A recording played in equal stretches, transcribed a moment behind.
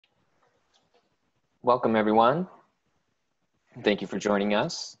Welcome, everyone. Thank you for joining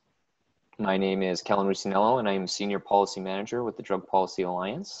us. My name is Kellen Rusinello, and I am Senior Policy Manager with the Drug Policy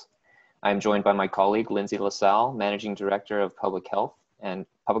Alliance. I am joined by my colleague, Lindsay LaSalle, Managing Director of Public Health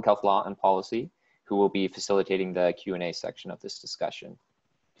Law and Policy, who will be facilitating the Q&A section of this discussion.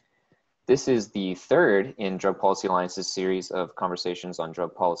 This is the third in Drug Policy Alliance's series of conversations on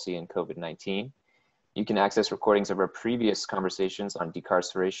drug policy and COVID-19. You can access recordings of our previous conversations on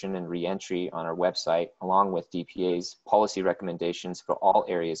decarceration and reentry on our website, along with DPA's policy recommendations for all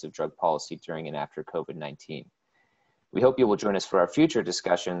areas of drug policy during and after COVID-19. We hope you will join us for our future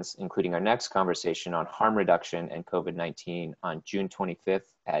discussions, including our next conversation on harm reduction and COVID-19 on June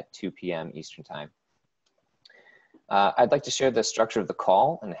 25th at 2 p.m. Eastern Time. I'd like to share the structure of the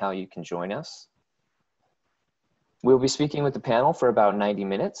call and how you can join us. We'll be speaking with the panel for about 90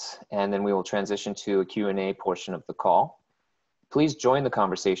 minutes, and then we will transition to a Q&A portion of the call. Please join the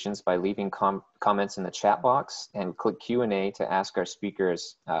conversations by leaving comments in the chat box and click Q&A to ask our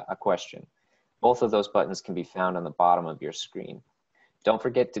speakers a question. Both of those buttons can be found on the bottom of your screen. Don't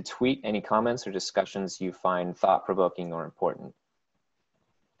forget to tweet any comments or discussions you find thought-provoking or important.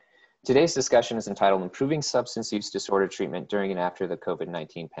 Today's discussion is entitled Improving Substance Use Disorder Treatment During and After the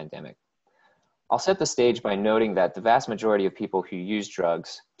COVID-19 Pandemic. I'll set the stage by noting that the vast majority of people who use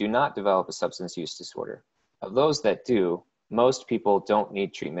drugs do not develop a substance use disorder. Of those that do, most people don't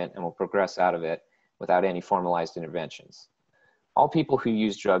need treatment and will progress out of it without any formalized interventions. All people who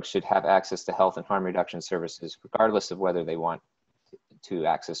use drugs should have access to health and harm reduction services, regardless of whether they want to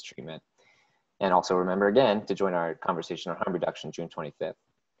access treatment. And also remember again to join our conversation on harm reduction June 25th.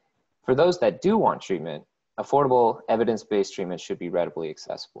 For those that do want treatment, affordable evidence-based treatment should be readily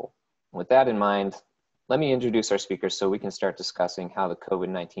accessible. With that in mind, let me introduce our speakers so we can start discussing how the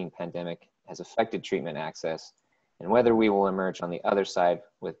COVID-19 pandemic has affected treatment access and whether we will emerge on the other side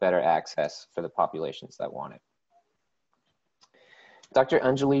with better access for the populations that want it. Dr.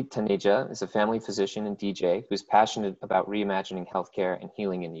 Anjali Taneja is a family physician and DJ who's passionate about reimagining healthcare and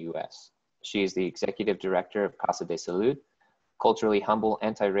healing in the US. She is the executive director of Casa de Salud, culturally humble,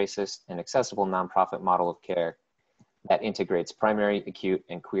 anti-racist, and accessible nonprofit model of care that integrates primary, acute,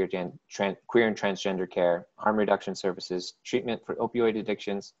 and queer and transgender care, harm reduction services, treatment for opioid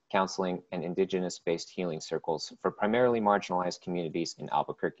addictions, counseling, and indigenous-based healing circles for primarily marginalized communities in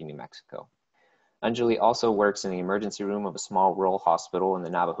Albuquerque, New Mexico. Anjali also works in the emergency room of a small rural hospital in the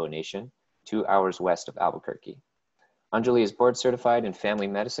Navajo Nation, 2 hours west of Albuquerque. Anjali is board certified in family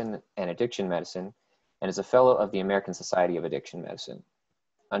medicine and addiction medicine and is a fellow of the American Society of Addiction Medicine.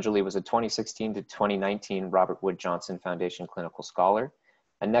 Anjali was a 2016 to 2019 Robert Wood Johnson Foundation Clinical Scholar,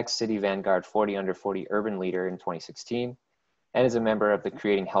 a Next City Vanguard 40 Under 40 Urban Leader in 2016, and is a member of the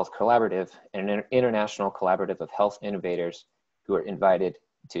Creating Health Collaborative, an international collaborative of health innovators who are invited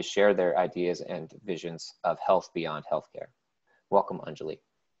to share their ideas and visions of health beyond healthcare. Welcome, Anjali.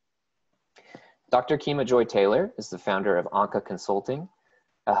 Dr. Kima Joy Taylor is the founder of Anka Consulting,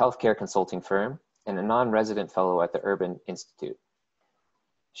 a healthcare consulting firm, and a non-resident fellow at the Urban Institute.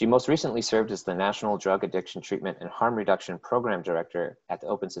 She most recently served as the National Drug Addiction Treatment and Harm Reduction Program Director at the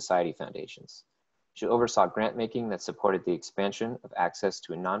Open Society Foundations. She oversaw grant making that supported the expansion of access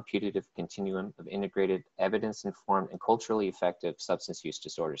to a non-putative continuum of integrated, evidence-informed, and culturally effective substance use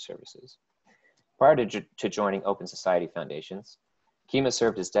disorder services. Prior to joining Open Society Foundations, Kima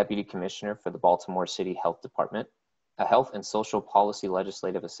served as Deputy Commissioner for the Baltimore City Health Department, a health and social policy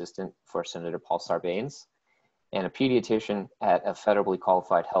legislative assistant for Senator Paul Sarbanes, and a pediatrician at a federally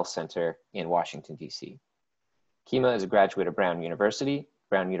qualified health center in Washington, D.C. Kima is a graduate of Brown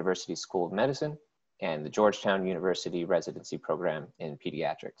University School of Medicine, and the Georgetown University Residency Program in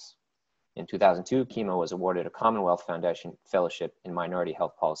Pediatrics. In 2002, Kima was awarded a Commonwealth Foundation Fellowship in Minority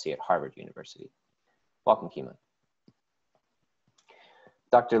Health Policy at Harvard University. Welcome, Kima.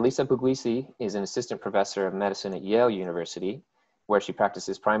 Dr. Lisa Puglisi is an assistant professor of medicine at Yale University, where she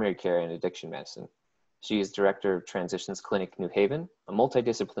practices primary care and addiction medicine. She is director of Transitions Clinic New Haven, a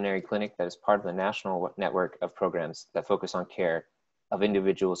multidisciplinary clinic that is part of the national network of programs that focus on care of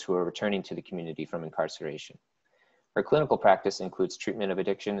individuals who are returning to the community from incarceration. Her clinical practice includes treatment of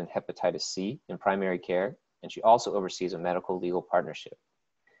addiction and hepatitis C in primary care, and she also oversees a medical legal partnership.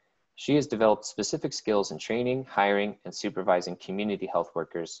 She has developed specific skills in training, hiring, and supervising community health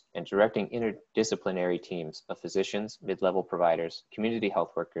workers and directing interdisciplinary teams of physicians, mid-level providers, community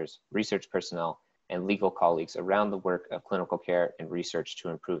health workers, research personnel, and legal colleagues around the work of clinical care and research to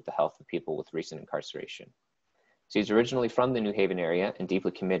improve the health of people with recent incarceration. She's originally from the New Haven area and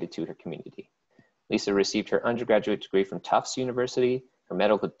deeply committed to her community. Lisa received her undergraduate degree from Tufts University, her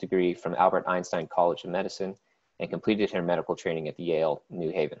medical degree from Albert Einstein College of Medicine, and completed her medical training at the Yale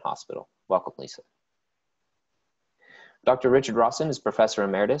New Haven Hospital. Welcome, Lisa. Dr. Richard Rawson is Professor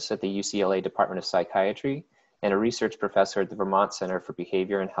Emeritus at the UCLA Department of Psychiatry and a research professor at the Vermont Center for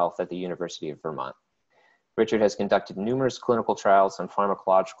Behavior and Health at the University of Vermont. Richard has conducted numerous clinical trials on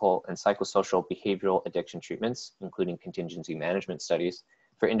pharmacological and psychosocial behavioral addiction treatments, including contingency management studies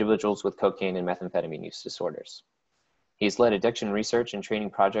for individuals with cocaine and methamphetamine use disorders. He's led addiction research and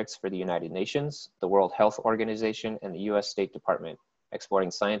training projects for the United Nations, the World Health Organization, and the US State Department, exporting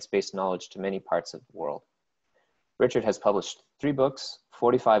science-based knowledge to many parts of the world. Richard has published 3 books,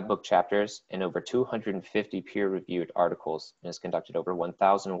 45 book chapters, and over 250 peer-reviewed articles, and has conducted over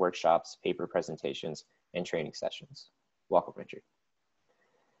 1,000 workshops, paper presentations, and training sessions. Welcome, Richard.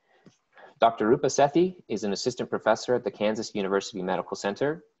 Dr. Roopa Sethi is an assistant professor at the Kansas University Medical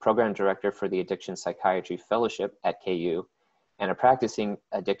Center, program director for the Addiction Psychiatry Fellowship at KU, and a practicing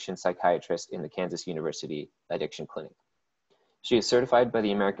addiction psychiatrist in the Kansas University Addiction Clinic. She is certified by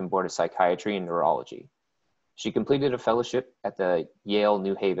the American Board of Psychiatry and Neurology. She completed a fellowship at the Yale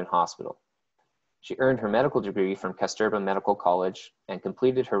New Haven Hospital. She earned her medical degree from Kasturba Medical College and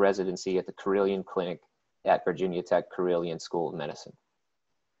completed her residency at the Carilion Clinic at Virginia Tech Carilion School of Medicine.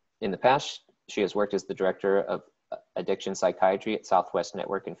 In the past, she has worked as the director of addiction psychiatry at Southwest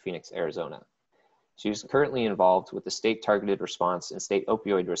Network in Phoenix, Arizona. She is currently involved with the state targeted response and state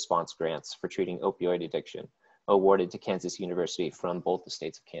opioid response grants for treating opioid addiction, awarded to Kansas University from both the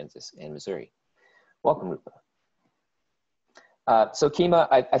states of Kansas and Missouri. Welcome, Roopa. So Kima,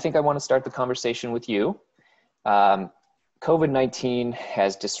 I think I want to start the conversation with you. COVID-19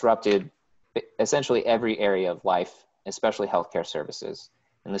 has disrupted essentially every area of life, especially healthcare services,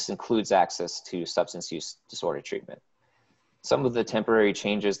 and this includes access to substance use disorder treatment. Some of the temporary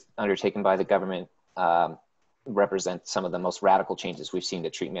changes undertaken by the government represent some of the most radical changes we've seen to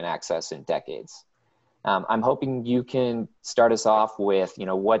treatment access in decades. I'm hoping you can start us off with,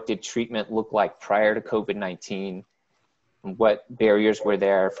 what did treatment look like prior to COVID-19? What barriers were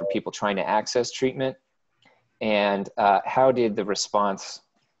there for people trying to access treatment? And how did the response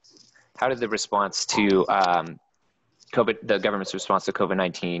to the government's response to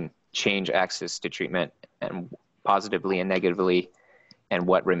COVID-19 change access to treatment, and positively and negatively, and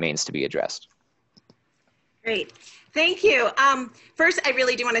what remains to be addressed? Great, thank you. First, I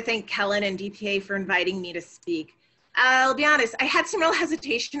really do want to thank Kellen and DPA for inviting me to speak. I'll be honest, I had some real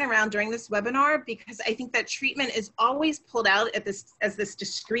hesitation around during this webinar because I think that treatment is always pulled out as this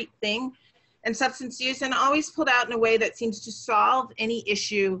discrete thing, and substance use, and always pulled out in a way that seems to solve any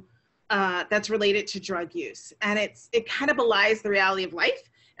issue that's related to drug use. And it kind of belies the reality of life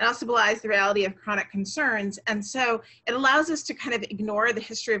and also belies the reality of chronic concerns. And so it allows us to kind of ignore the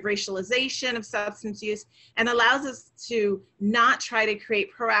history of racialization of substance use, and allows us to not try to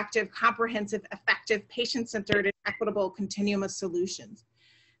create proactive, comprehensive, effective, patient-centered, and equitable continuum of solutions.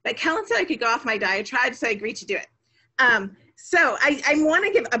 But Kellen said I could go off my diatribe, so I agreed to do it. So I want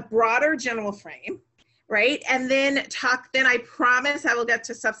to give a broader general frame, right? And then I promise I will get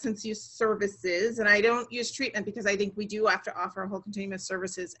to substance use services, and I don't use treatment because I think we do have to offer a whole continuum of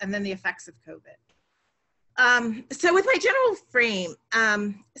services, and then the effects of COVID. So with my general frame,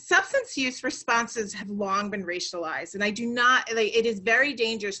 substance use responses have long been racialized, and it is very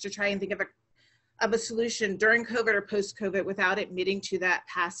dangerous to try and think of a solution during COVID or post-COVID without admitting to that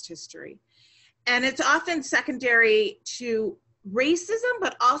past history. And it's often secondary to racism,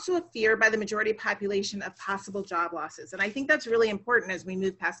 but also a fear by the majority population of possible job losses. And I think that's really important as we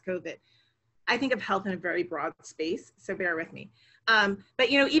move past COVID. I think of health in a very broad space, so bear with me. But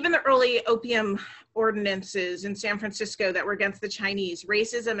even the early opium ordinances in San Francisco that were against the Chinese,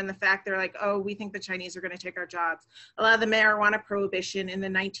 racism and the fact they're like, oh, we think the Chinese are going to take our jobs. A lot of the marijuana prohibition in the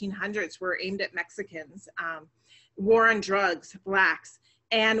 1900s were aimed at Mexicans, war on drugs, blacks.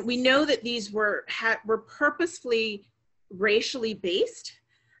 And we know that these were purposefully racially based,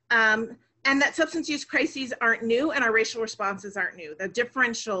 and that substance use crises aren't new, and our racial responses aren't new. The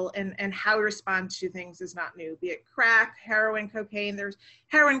differential and how we respond to things is not new, be it crack, heroin, cocaine. There's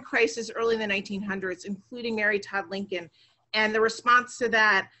heroin crisis early in the 1900s, including Mary Todd Lincoln, and the response to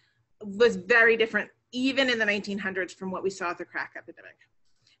that was very different even in the 1900s from what we saw with the crack epidemic.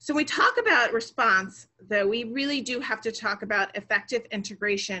 So when we talk about response, though, we really do have to talk about effective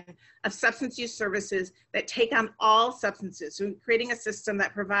integration of substance use services that take on all substances. So creating a system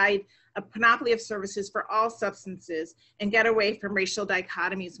that provides a panoply of services for all substances and get away from racial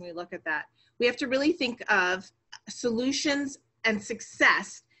dichotomies when we look at that. We have to really think of solutions and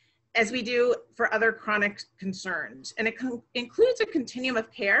success as we do for other chronic concerns. And it includes a continuum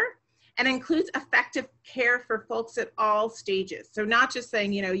of care, and includes effective care for folks at all stages. So not just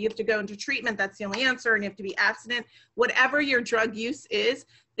saying, you have to go into treatment, that's the only answer, and you have to be abstinent. Whatever your drug use is,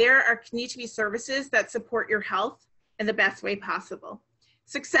 there need to be services that support your health in the best way possible.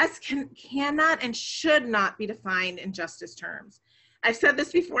 Success cannot and should not be defined in justice terms. I've said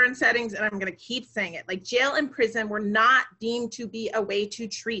this before in settings, and I'm going to keep saying it. Like, jail and prison were not deemed to be a way to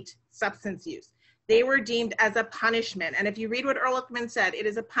treat substance use. They were deemed as a punishment. And if you read what Ehrlichman said, it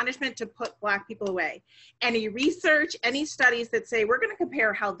is a punishment to put Black people away. Any research, any studies that say we're going to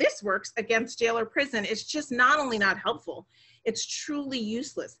compare how this works against jail or prison is just not only not helpful, it's truly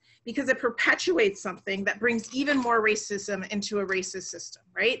useless, because it perpetuates something that brings even more racism into a racist system,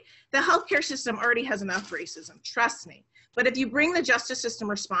 right? The healthcare system already has enough racism, trust me. But if you bring the justice system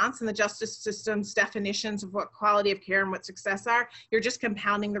response and the justice system's definitions of what quality of care and what success are, you're just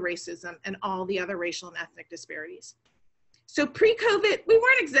compounding the racism and all the other racial and ethnic disparities. So pre-COVID, we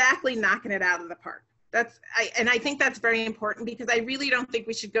weren't exactly knocking it out of the park. And I think that's very important, because I really don't think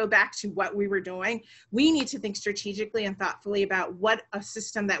we should go back to what we were doing. We need to think strategically and thoughtfully about what a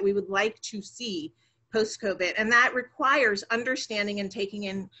system that we would like to see post-COVID. And that requires understanding and taking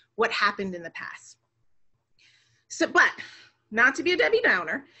in what happened in the past. So, but not to be a Debbie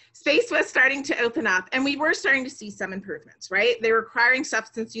Downer, space was starting to open up, and we were starting to see some improvements, right? They were requiring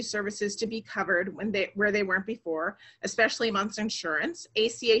substance use services to be covered where they weren't before, especially amongst insurance.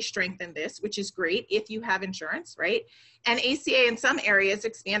 ACA strengthened this, which is great if you have insurance, right? And ACA in some areas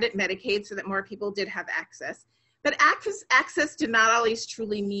expanded Medicaid so that more people did have access. But access did not always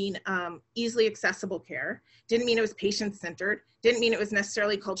truly mean easily accessible care. Didn't mean it was patient-centered. Didn't mean it was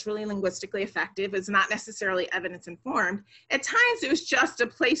necessarily culturally and linguistically effective. It was not necessarily evidence-informed. At times, it was just a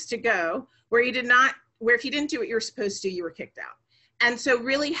place to go where if you didn't do what you were supposed to, you were kicked out. And so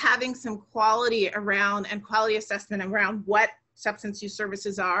really having some quality around and quality assessment around what substance use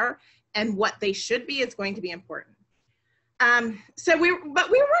services are and what they should be is going to be important. But we were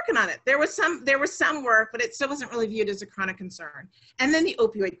working on it. There was some work, but it still wasn't really viewed as a chronic concern. And then the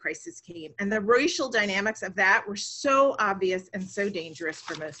opioid crisis came, and the racial dynamics of that were so obvious and so dangerous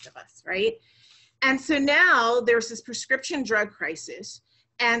for most of us, right? And so now there's this prescription drug crisis,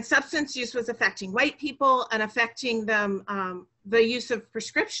 and substance use was affecting white people and affecting them, the use of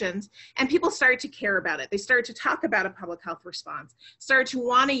prescriptions, and people started to care about it. They started to talk about a public health response, started to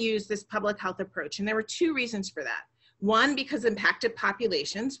want to use this public health approach. And there were two reasons for that. One, because impacted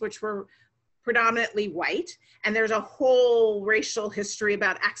populations, which were predominantly white, and there's a whole racial history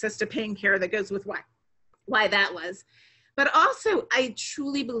about access to pain care that goes with why that was. But also, I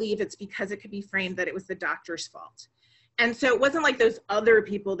truly believe it's because it could be framed that it was the doctor's fault. And so it wasn't like those other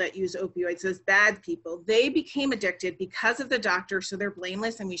people that use opioids, those bad people. They became addicted because of the doctor, so they're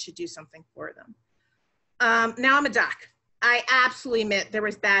blameless and we should do something for them. Now I'm a doc. I absolutely admit there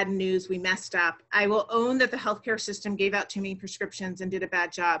was bad news, we messed up. I will own that the healthcare system gave out too many prescriptions and did a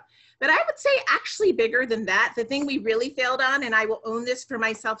bad job. But I would say actually bigger than that, the thing we really failed on, and I will own this for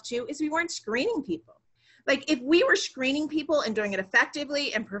myself too, is we weren't screening people. Like, if we were screening people and doing it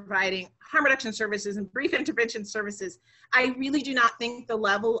effectively and providing harm reduction services and brief intervention services, I really do not think the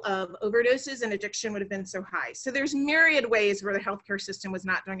level of overdoses and addiction would have been so high. So there's myriad ways where the healthcare system was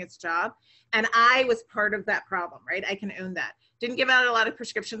not doing its job. And I was part of that problem, right? I can own that. Didn't give out a lot of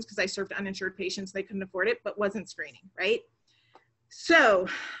prescriptions because I served uninsured patients. They couldn't afford it, but wasn't screening, right? So,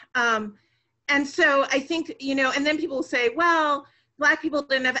 and so I think, you know, and then people will say, well, Black people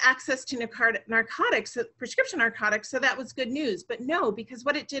didn't have access to narcotics, prescription narcotics, so that was good news. But no, because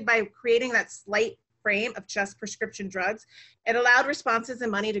what it did by creating that slight frame of just prescription drugs, it allowed responses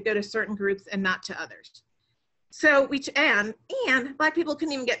and money to go to certain groups and not to others. So and Black people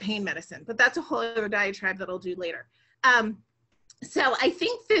couldn't even get pain medicine, but that's a whole other diatribe that I'll do later. So I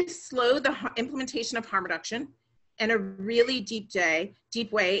think this slowed the implementation of harm reduction in a really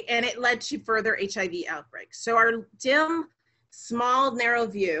deep way, and it led to further HIV outbreaks. So our dim, small, narrow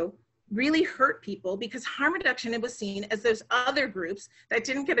view really hurt people because harm reduction, it was seen as those other groups that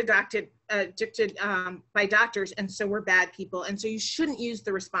didn't get addicted by doctors, and so were bad people, and so you shouldn't use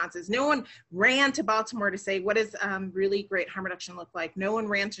the responses. No one ran to Baltimore to say, what does really great harm reduction look like? No one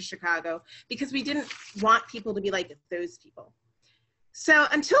ran to Chicago because we didn't want people to be like those people. So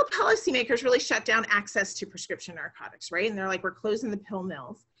until policymakers really shut down access to prescription narcotics, right? And they're like, we're closing the pill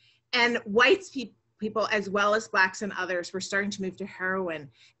mills. And white people, as well as Blacks and others, were starting to move to heroin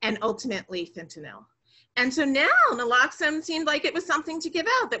and ultimately fentanyl. And so now naloxone seemed like it was something to give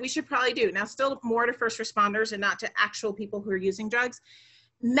out that we should probably do. Now, still more to first responders and not to actual people who are using drugs.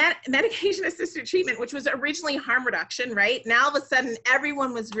 Medication-assisted treatment, which was originally harm reduction, right? Now, all of a sudden,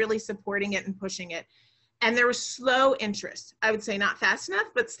 everyone was really supporting it and pushing it. And there was slow interest. I would say not fast enough,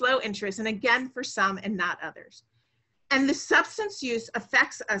 but slow interest. And again, for some and not others. And the substance use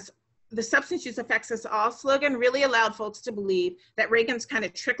affects us the substance use affects us all slogan really allowed folks to believe that Reagan's kind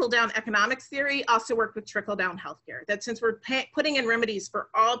of trickle-down economics theory also worked with trickle-down healthcare. That since we're putting in remedies for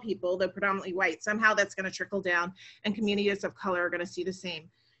all people, though predominantly white, somehow that's going to trickle down, and communities of color are going to see the same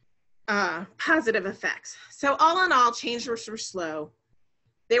positive effects. So all in all, changes were slow.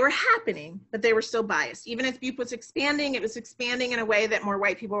 They were happening, but they were still biased. Even as BUP was expanding, it was expanding in a way that more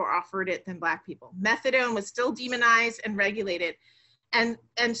white people were offered it than Black people. Methadone was still demonized and regulated. And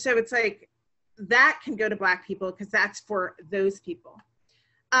so it's like, that can go to Black people because that's for those people.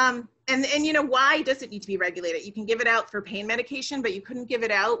 And you know, why does it need to be regulated? You can give it out for pain medication, but you couldn't give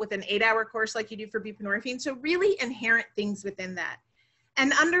it out with an 8-hour course like you do for buprenorphine. So really inherent things within that.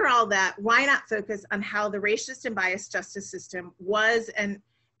 And under all that, why not focus on how the racist and biased justice system was and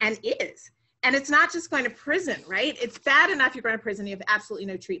is? And it's not just going to prison, right? It's bad enough you're going to prison, you have absolutely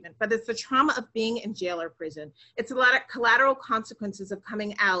no treatment, but it's the trauma of being in jail or prison. It's a lot of collateral consequences of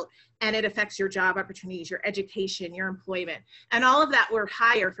coming out, and it affects your job opportunities, your education, your employment. And all of that were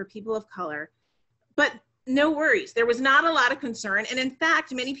higher for people of color. But no worries, there was not a lot of concern. And in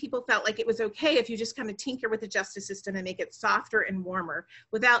fact, many people felt like it was okay if you just kind of tinker with the justice system and make it softer and warmer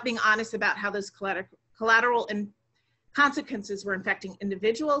without being honest about how those collateral and consequences were infecting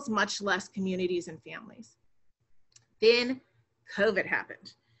individuals, much less communities and families. Then COVID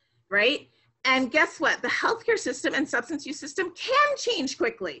happened, right? And guess what? The healthcare system and substance use system can change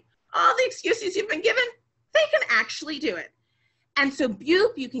quickly. All the excuses you've been given, they can actually do it. And so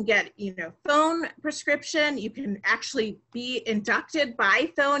BUP, you can get, you know, phone prescription. You can actually be inducted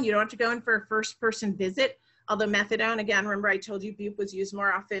by phone. You don't have to go in for a first person visit. Although methadone, again, remember I told you BUP was used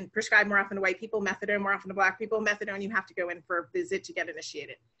more often, prescribed more often to white people, methadone more often to Black people. Methadone, you have to go in for a visit to get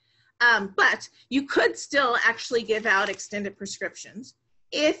initiated. But you could still actually give out extended prescriptions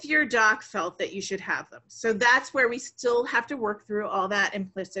if your doc felt that you should have them. So that's where we still have to work through all that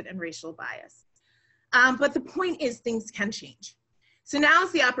implicit and racial bias. But the point is things can change. So now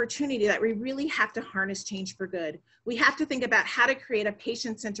is the opportunity that we really have to harness change for good. We have to think about how to create a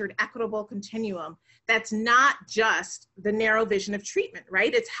patient-centered, equitable continuum that's not just the narrow vision of treatment,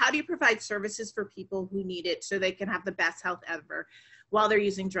 right? It's how do you provide services for people who need it so they can have the best health ever while they're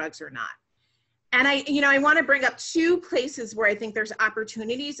using drugs or not. And I want to bring up two places where I think there's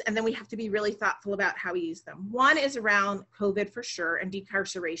opportunities, and then we have to be really thoughtful about how we use them. One is around COVID for sure, and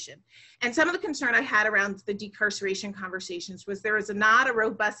decarceration. And some of the concern I had around the decarceration conversations was there is not a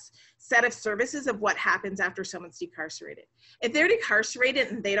robust set of services of what happens after someone's decarcerated. If they're decarcerated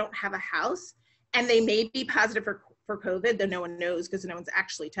and they don't have a house, and they may be positive for COVID, though no one knows because no one's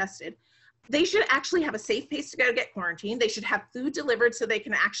actually tested, they should actually have a safe place to go to get quarantined. They should have food delivered so they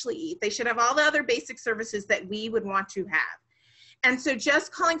can actually eat. They should have all the other basic services that we would want to have. And so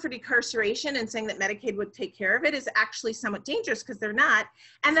just calling for decarceration and saying that Medicaid would take care of it is actually somewhat dangerous because they're not.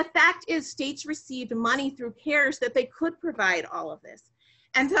 And the fact is states received money through CARES that they could provide all of this.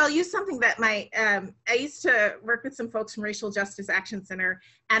 And so I'll use something that I used to work with some folks from Racial Justice Action Center,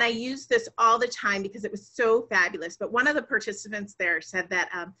 and I use this all the time because it was so fabulous. But one of the participants there said that,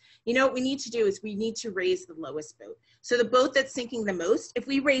 you know, what we need to do is we need to raise the lowest boat. So the boat that's sinking the most, if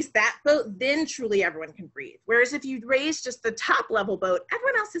we raise that boat, then truly everyone can breathe. Whereas if you raise just the top level boat,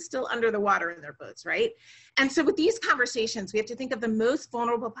 everyone else is still under the water in their boats, right? And so with these conversations, we have to think of the most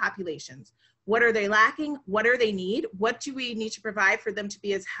vulnerable populations. What are they lacking? What do they need? What do we need to provide for them to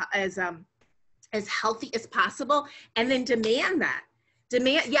be as healthy as possible? And then demand that.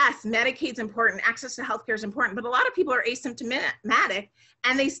 Yes, Medicaid's important, access to healthcare is important, but a lot of people are asymptomatic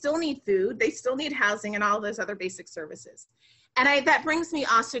and they still need food, they still need housing and all those other basic services. And that brings me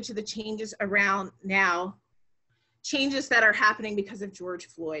also to the changes around now, changes that are happening because of George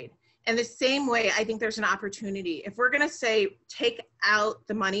Floyd. And the same way, I think there's an opportunity. If we're gonna say, take out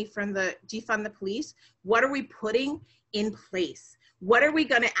the money from defund the police, what are we putting in place? What are we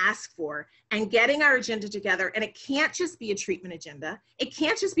gonna ask for? And getting our agenda together, and it can't just be a treatment agenda. It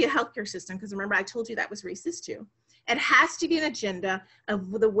can't just be a healthcare system, because remember I told you that was racist too. It has to be an agenda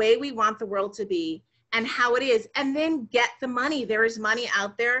of the way we want the world to be and how it is, and then get the money. There is money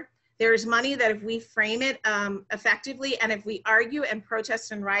out there. There's money that if we frame it effectively, and if we argue and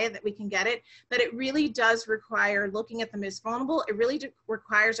protest and riot, that we can get it. But it really does require looking at the most vulnerable. It really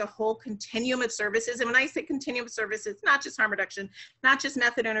requires a whole continuum of services. And when I say continuum of services, it's not just harm reduction, not just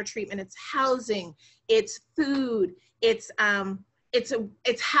methadone or treatment, it's housing, it's food, it's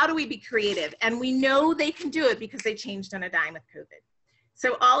how do we be creative? And we know they can do it because they changed on a dime with COVID.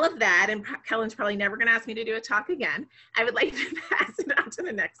 So all of that, and Kellen's probably never gonna ask me to do a talk again, I would like to pass it on to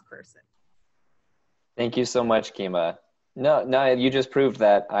the next person. Thank you so much, Kima. No, you just proved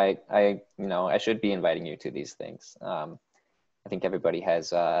that I should be inviting you to these things. I think everybody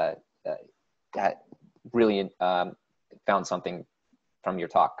has really found something from your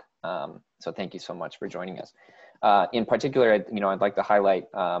talk. So thank you so much for joining us. In particular, I'd like to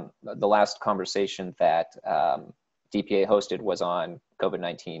highlight the last conversation that DPA hosted was on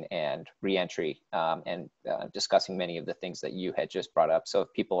COVID-19 and reentry, and discussing many of the things that you had just brought up. So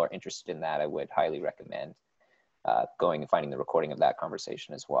if people are interested in that, I would highly recommend going and finding the recording of that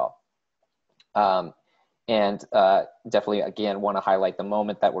conversation as well. And definitely, again, want to highlight the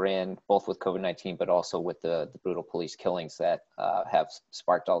moment that we're in, both with COVID-19, but also with the brutal police killings that have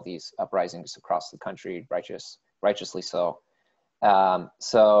sparked all these uprisings across the country, righteously so.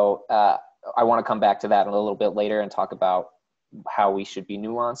 I want to come back to that a little bit later and talk about how we should be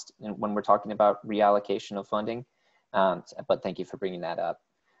nuanced when we're talking about reallocation of funding. But thank you for bringing that up.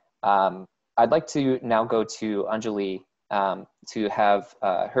 I'd like to now go to Anjali to have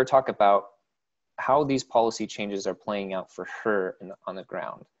her talk about how these policy changes are playing out for her on the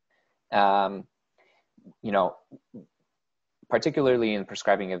ground. Particularly in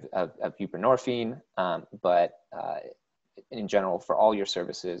prescribing of buprenorphine, but in general for all your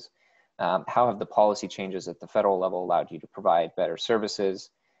services. How have the policy changes at the federal level allowed you to provide better services?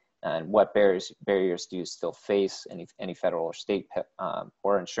 And what barriers do you still face, any federal or state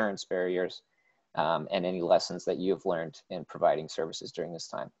or insurance barriers, and any lessons that you have learned in providing services during this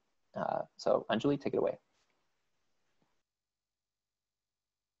time? So Anjali, take it away.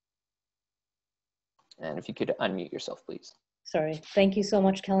 And if you could unmute yourself, please. Sorry. Thank you so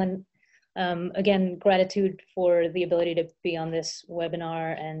much, Kellen. Again, gratitude for the ability to be on this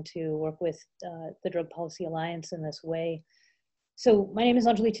webinar and to work with the Drug Policy Alliance in this way. So my name is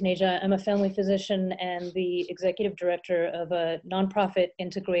Anjali Taneja. I'm a family physician and the executive director of a nonprofit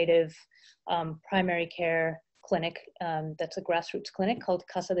integrative primary care clinic that's a grassroots clinic called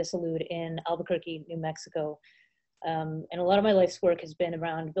Casa de Salud in Albuquerque, New Mexico. And a lot of my life's work has been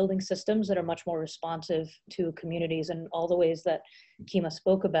around building systems that are much more responsive to communities and all the ways that Kima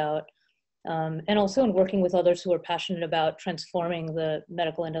spoke about. And also in working with others who are passionate about transforming the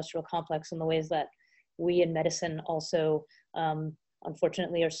medical industrial complex in the ways that we in medicine also,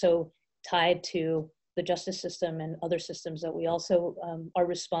 unfortunately, are so tied to the justice system and other systems that we also are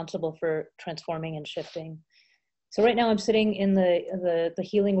responsible for transforming and shifting. So right now I'm sitting in the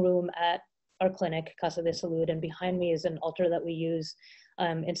healing room at our clinic, Casa de Salud, and behind me is an altar that we use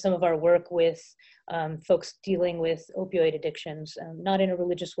in some of our work with folks dealing with opioid addictions, not in a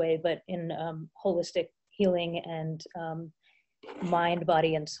religious way, but in holistic healing and mind,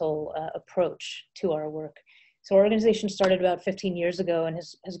 body, and soul approach to our work. So our organization started about 15 years ago and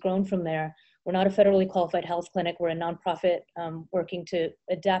has grown from there. We're not a federally qualified health clinic. We're a nonprofit working to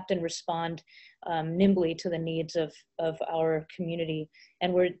adapt and respond nimbly to the needs of our community.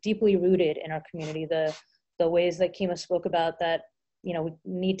 And we're deeply rooted in our community. The ways that Kima spoke about that, we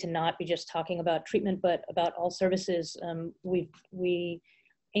need to not be just talking about treatment, but about all services. We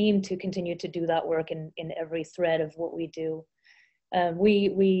aim to continue to do that work in every thread of what we do.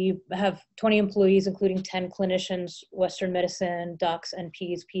 We have 20 employees, including 10 clinicians, Western medicine, docs,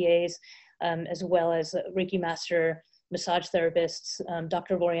 NPs, PAs, as well as Reiki master, massage therapists,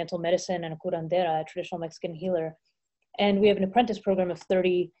 doctor of Oriental medicine, and a curandera, a traditional Mexican healer. And we have an apprentice program of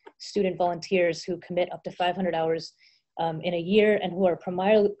 30 student volunteers who commit up to 500 hours in a year and who are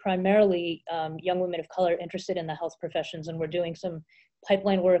primarily young women of color interested in the health professions. And we're doing some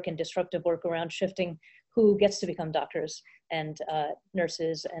pipeline work and disruptive work around shifting who gets to become doctors and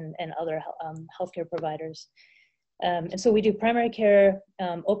nurses and other healthcare providers. And so we do primary care,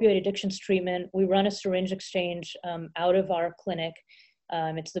 opioid addictions treatment. We run a syringe exchange out of our clinic.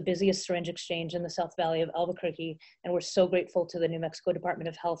 It's the busiest syringe exchange in the South Valley of Albuquerque. And we're so grateful to the New Mexico Department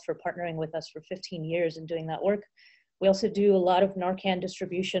of Health for partnering with us for 15 years and doing that work. We also do a lot of Narcan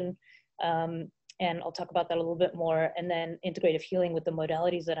distribution, and I'll talk about that a little bit more, and then integrative healing with the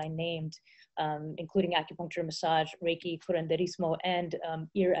modalities that I named, including acupuncture, massage, Reiki, curanderismo, and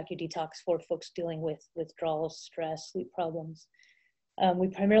ear acudetox for folks dealing with withdrawal, stress, sleep problems. We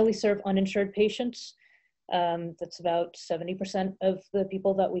primarily serve uninsured patients. That's about 70% of the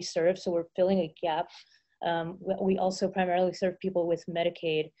people that we serve, so we're filling a gap. We also primarily serve people with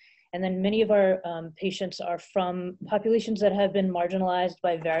Medicaid. And then many of our patients are from populations that have been marginalized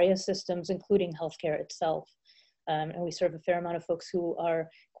by various systems, including healthcare itself. And we serve a fair amount of folks who are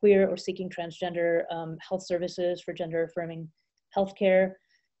queer or seeking transgender health services for gender affirming healthcare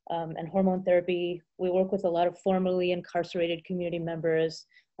and hormone therapy. We work with a lot of formerly incarcerated community members,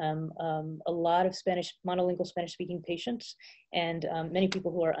 a lot of monolingual Spanish speaking patients, and many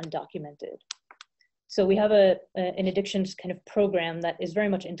people who are undocumented. So we have an addictions kind of program that is very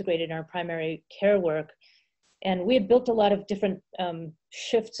much integrated in our primary care work. And we had built a lot of different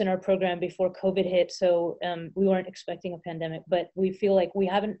shifts in our program before COVID hit, so we weren't expecting a pandemic, but we feel like we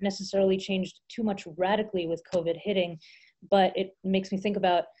haven't necessarily changed too much radically with COVID hitting, but it makes me think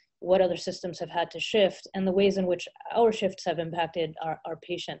about what other systems have had to shift and the ways in which our shifts have impacted our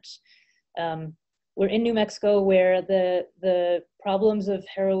patients. We're in New Mexico, where the problems of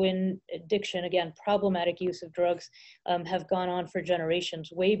heroin addiction, again, problematic use of drugs, have gone on for generations,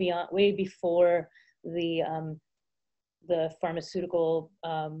 way before the pharmaceutical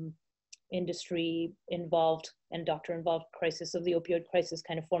industry involved and doctor involved crisis of the opioid crisis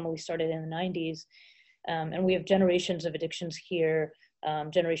kind of formally started in the 90s. And we have generations of addictions here,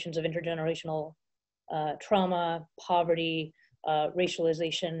 generations of intergenerational trauma, poverty,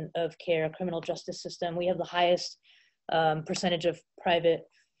 racialization of care, criminal justice system. We have the highest percentage of private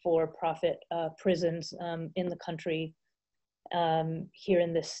for-profit prisons in the country here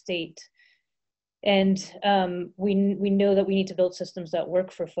in this state. And we know that we need to build systems that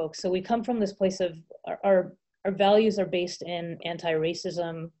work for folks. So we come from this place of our values are based in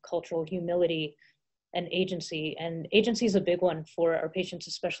anti-racism, cultural humility, and agency. And agency is a big one for our patients,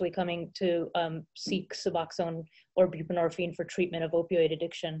 especially coming to seek Suboxone or buprenorphine for treatment of opioid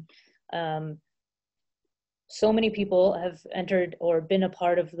addiction. So many people have entered or been a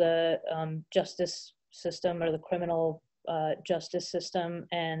part of the justice system or the criminal justice system,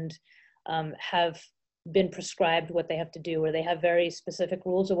 and have been prescribed what they have to do, or they have very specific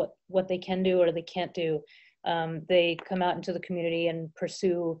rules of what they can do or they can't do. They come out into the community and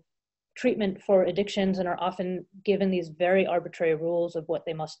pursue treatment for addictions and are often given these very arbitrary rules of what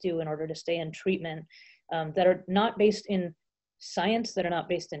they must do in order to stay in treatment, that are not based in science, that are not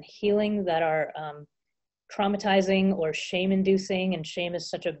based in healing, that are traumatizing or shame-inducing. And shame is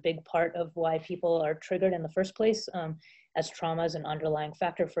such a big part of why people are triggered in the first place, as trauma is an underlying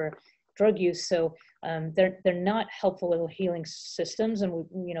factor for drug use. So they're not helpful little healing systems. And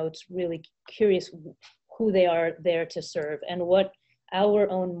it's really curious who they are there to serve and what our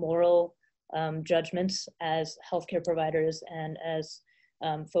own moral judgments as healthcare providers and as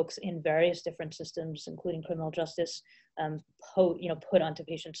folks in various different systems, including criminal justice, put onto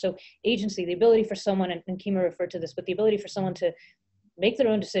patients. So agency, the ability for someone, and Kima referred to this, but the ability for someone to make their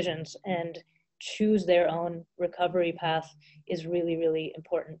own decisions and choose their own recovery path is really, really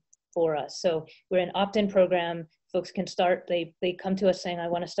important for us. So we're an opt-in program. Folks can start, they come to us saying, I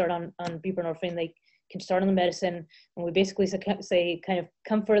want to start on buprenorphine. They can start on the medicine, and we basically say kind of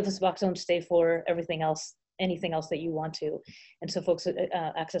come for the Suboxone, stay for everything else, anything else that you want to. And so folks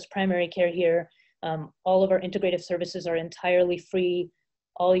access primary care here. All of our integrative services are entirely free.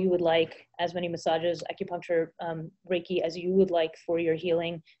 All you would like, as many massages, acupuncture, Reiki as you would like for your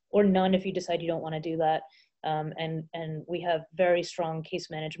healing, or none if you decide you don't want to do that. And we have very strong case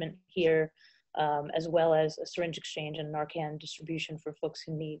management here, as well as a syringe exchange and Narcan distribution for folks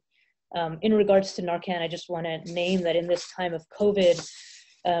who need. In regards to Narcan, I just want to name that in this time of COVID,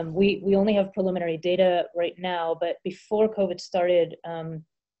 we only have preliminary data right now, but before COVID started,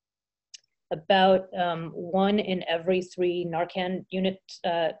 about 1 in every 3 Narcan units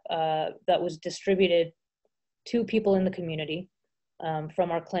that was distributed to people in the community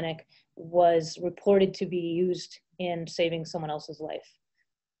from our clinic was reported to be used in saving someone else's life.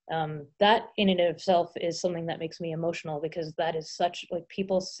 That in and of itself is something that makes me emotional, because that is such, like,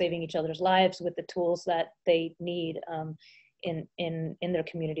 people saving each other's lives with the tools that they need in their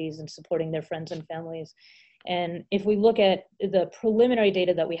communities and supporting their friends and families. And if we look at the preliminary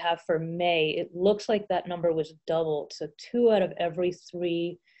data that we have for May, it looks like that number was doubled. So 2 out of every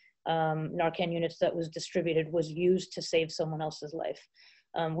 3 Narcan units that was distributed was used to save someone else's life.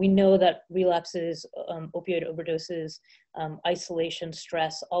 We know that relapses, opioid overdoses, isolation,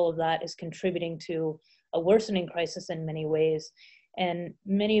 stress, all of that is contributing to a worsening crisis in many ways. And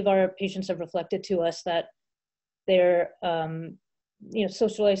many of our patients have reflected to us that their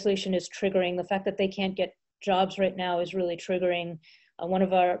social isolation is triggering. The fact that they can't get jobs right now is really triggering. One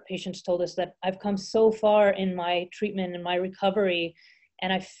of our patients told us that I've come so far in my treatment and my recovery,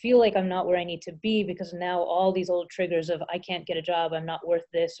 and I feel like I'm not where I need to be, because now all these old triggers of I can't get a job, I'm not worth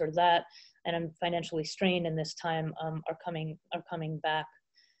this or that, and I'm financially strained in this time are coming back.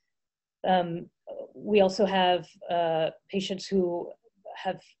 We also have patients who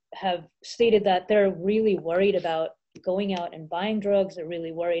have stated that they're really worried about going out and buying drugs. They're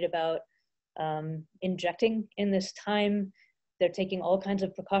really worried about injecting in this time. They're taking all kinds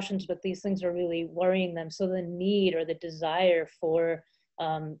of precautions, but these things are really worrying them. So the need or the desire for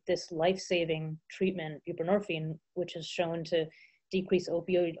this life-saving treatment, buprenorphine, which is shown to decrease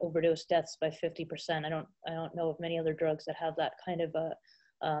opioid overdose deaths by 50%. I don't know of many other drugs that have that kind of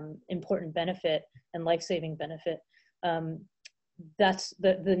important benefit and life-saving benefit. That's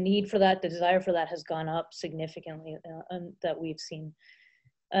the need for that, the desire for that has gone up significantly that we've seen.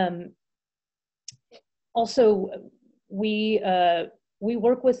 Also, we have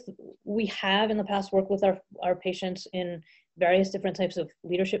in the past worked with our patients in various different types of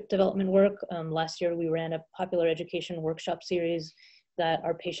leadership development work. Last year, we ran a popular education workshop series that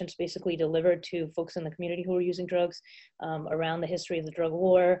our patients basically delivered to folks in the community who were using drugs around the history of the drug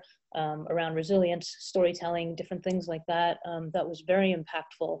war, around resilience, storytelling, different things like that. That was very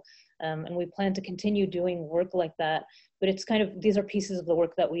impactful. And we plan to continue doing work like that, but it's kind of, these are pieces of the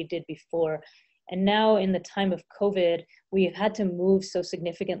work that we did before. And now in the time of COVID, we've had to move so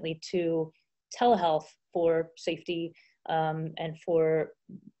significantly to telehealth for safety and for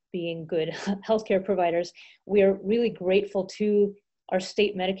being good healthcare providers. We are really grateful to our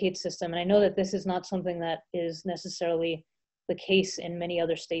state Medicaid system. And I know that this is not something that is necessarily the case in many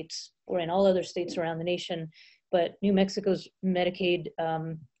other states or in all other states around the nation, but New Mexico's Medicaid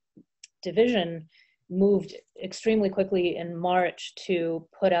division moved extremely quickly in March to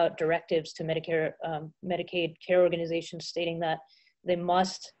put out directives to Medicaid care organizations stating that they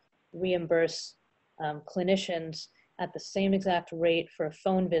must reimburse clinicians at the same exact rate for a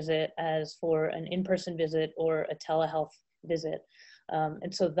phone visit as for an in-person visit or a telehealth visit.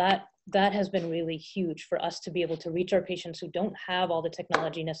 And so that has been really huge for us to be able to reach our patients who don't have all the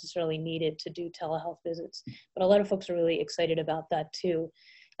technology necessarily needed to do telehealth visits. But a lot of folks are really excited about that too.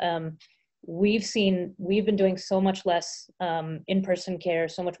 We've been doing so much less in-person care,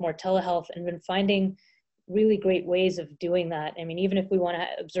 so much more telehealth, and been finding really great ways of doing that. I mean, even if we want to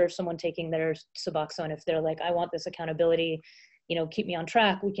observe someone taking their Suboxone, if they're like, I want this accountability, you know, keep me on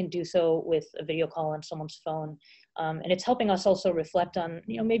track, we can do so with a video call on someone's phone. And it's helping us also reflect on,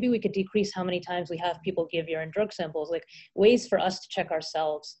 you know, maybe we could decrease how many times we have people give urine drug samples, like ways for us to check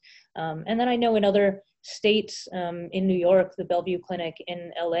ourselves. And then I know in other states, in New York, the Bellevue Clinic,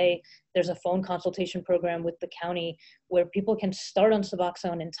 in LA, there's a phone consultation program with the county where people can start on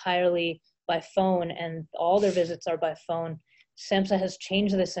Suboxone entirely by phone, and all their visits are by phone. SAMHSA has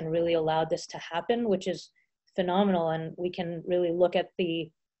changed this and really allowed this to happen, which is phenomenal. And we can really look at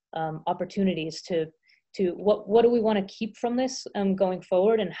the opportunities to what do we want to keep from this going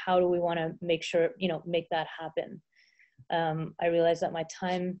forward, and how do we want to make sure, you know, make that happen. I realize that my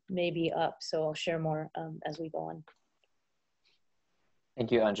time may be up, so I'll share more as we go on.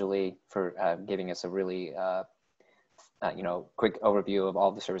 Thank you, Anjali, for giving us a really you know, quick overview of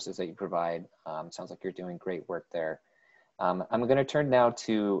all the services that you provide. Sounds like you're doing great work there. I'm going to turn now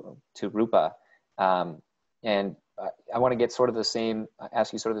to Roopa, and I want to get sort of the same,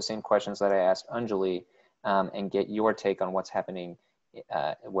 ask you sort of the same questions that I asked Anjali, and get your take on what's happening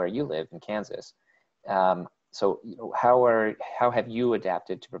where you live in Kansas. So, you know, how have you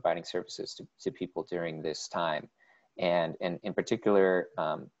adapted to providing services to people during this time, and in particular,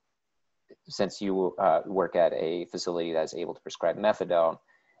 since you work at a facility that's able to prescribe methadone,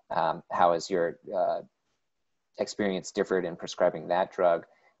 how has your experience differed in prescribing that drug,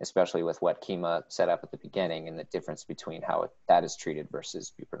 especially with what Kima set up at the beginning, and the difference between how that is treated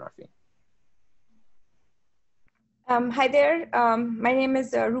versus buprenorphine? Hi there. My name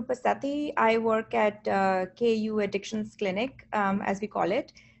is Roopa Sethi. I work at KU Addictions Clinic, as we call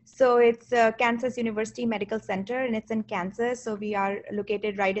it. So it's Kansas University Medical Center, and it's in Kansas. So we are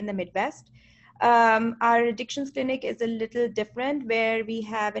located right in the Midwest. Our addictions clinic is a little different, where we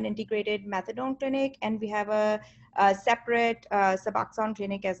have an integrated methadone clinic, and we have a separate Suboxone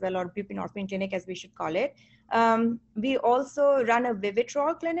clinic as well, or buprenorphine clinic, as we should call it. We also run a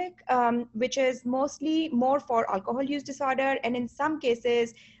Vivitrol clinic, which is mostly more for alcohol use disorder. And in some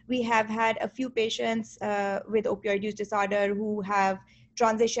cases, we have had a few patients with opioid use disorder who have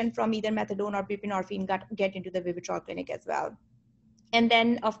transitioned from either methadone or buprenorphine, get into the Vivitrol clinic as well. And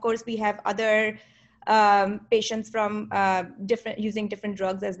then, of course, we have other patients from using different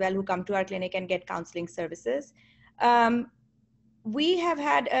drugs as well, who come to our clinic and get counseling services. We have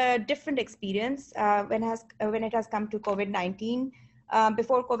had a different experience when it has come to COVID-19.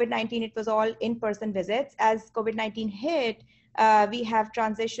 Before COVID-19, it was all in-person visits. As COVID-19 hit, we have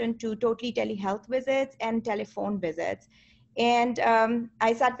transitioned to totally telehealth visits and telephone visits. And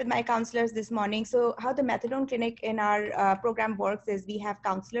I sat with my counselors this morning. So how the methadone clinic in our program works is we have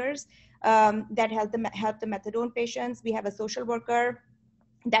counselors that help the methadone patients. We have a social worker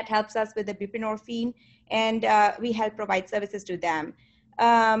that helps us with the buprenorphine, and we help provide services to them.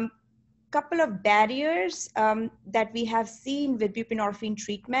 Couple of barriers that we have seen with buprenorphine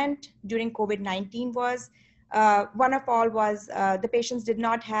treatment during COVID-19 was, one of all was the patients did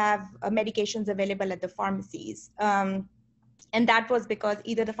not have medications available at the pharmacies. And that was because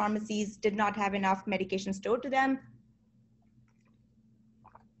either the pharmacies did not have enough medication stored to them,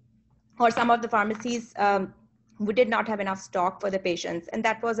 or some of the pharmacies we did not have enough stock for the patients. And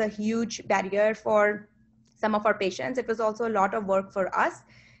that was a huge barrier for some of our patients. It was also a lot of work for us,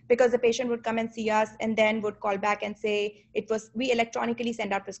 because the patient would come and see us and then would call back and say, we electronically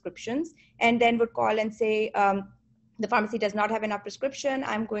send out prescriptions, and then would call and say, the pharmacy does not have enough prescription.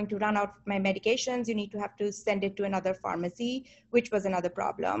 I'm going to run out my medications. You need to have to send it to another pharmacy, which was another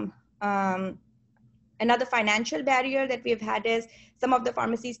problem. Another financial barrier that we've had is some of the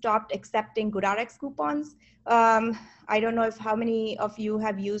pharmacies stopped accepting GoodRx coupons. I don't know if how many of you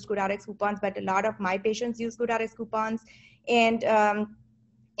have used GoodRx coupons, but a lot of my patients use GoodRx coupons. And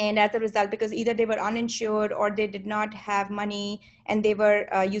as a result, because either they were uninsured or they did not have money, and they were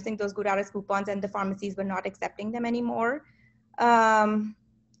using those GoodRx coupons, and the pharmacies were not accepting them anymore.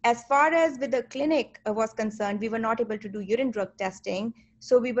 As far as with the clinic was concerned, we were not able to do urine drug testing.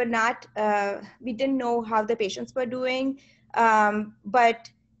 So we were not, we didn't know how the patients were doing. But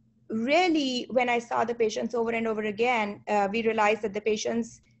really, when I saw the patients over and over again, we realized that the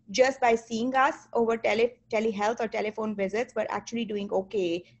patients, just by seeing us over telehealth or telephone visits, were actually doing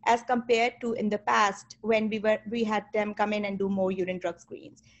okay, as compared to in the past when we had them come in and do more urine drug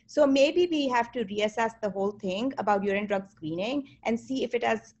screens. So maybe we have to reassess the whole thing about urine drug screening and see if it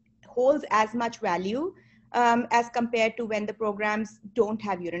holds as much value as compared to when the programs don't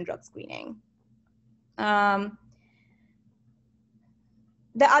have urine drug screening.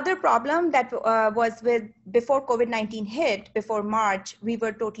 The other problem that was before COVID-19 hit, before March, we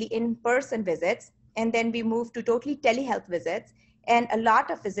were totally in-person visits, and then we moved to totally telehealth visits. And a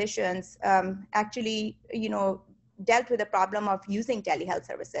lot of physicians actually, dealt with the problem of using telehealth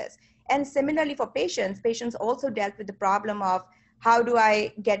services. And similarly for patients also dealt with the problem of, how do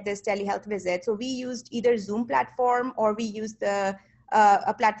I get this telehealth visit? So we used either Zoom platform, or we used a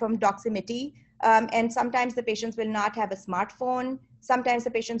platform Doximity. And sometimes the patients will not have a smartphone. Sometimes the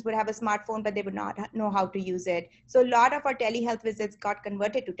patients would have a smartphone, but they would not know how to use it. So a lot of our telehealth visits got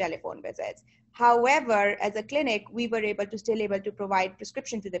converted to telephone visits. However, as a clinic, we were still able to provide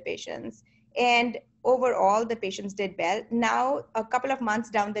prescription to the patients. And overall, the patients did well. Now, a couple of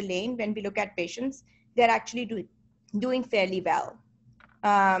months down the lane, when we look at patients, they're actually doing fairly well.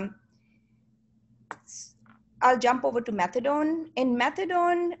 I'll jump over to methadone. In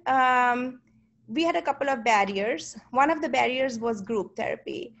methadone, we had a couple of barriers. One of the barriers was group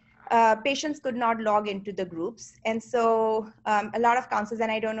therapy. Patients could not log into the groups. And so a lot of counselors,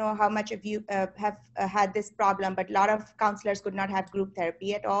 and I don't know how much of you have had this problem, but a lot of counselors could not have group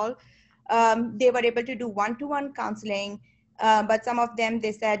therapy at all. They were able to do one-to-one counseling, but some of them,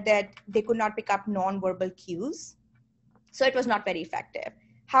 they said that they could not pick up non-verbal cues. So it was not very effective.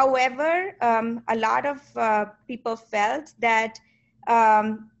 However, a lot of people felt that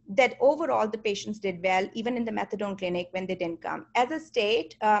that overall the patients did well, even in the methadone clinic when they didn't come. As a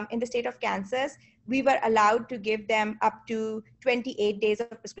state, in the state of Kansas, we were allowed to give them up to 28 days of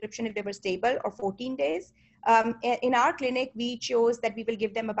prescription if they were stable, or 14 days. In our clinic, we chose that we will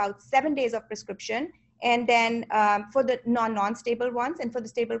give them about 7 days of prescription. And then for the non-stable ones, and for the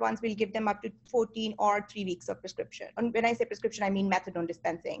stable ones, we'll give them up to 14 or 3 weeks of prescription. And when I say prescription, I mean methadone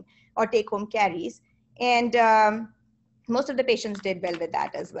dispensing or take-home carries. And most of the patients did well with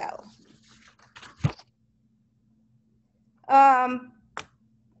that as well.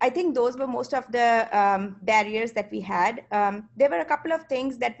 I think those were most of the barriers that we had. There were a couple of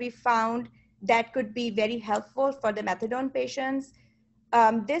things that we found that could be very helpful for the methadone patients.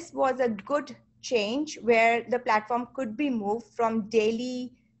 This was a good change where the platform could be moved from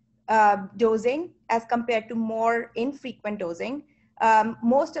daily dosing as compared to more infrequent dosing.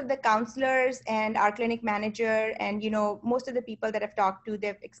 Most of the counselors and our clinic manager and most of the people that I've talked to,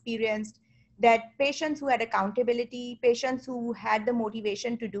 they've experienced that patients who had accountability, patients who had the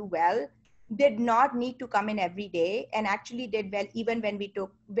motivation to do well, did not need to come in every day, and actually did well even when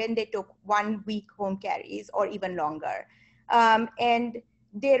they took 1 week home carries or even longer. And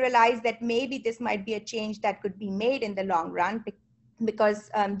they realized that maybe this might be a change that could be made in the long run,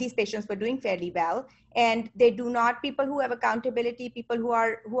 because these patients were doing fairly well. And people who have accountability, people who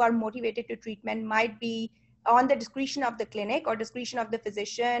are motivated to treatment, might be on the discretion of the clinic or discretion of the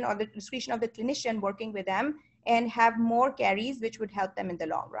physician or the discretion of the clinician working with them, and have more carries, which would help them in the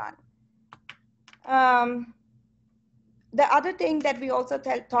long run. The other thing that we also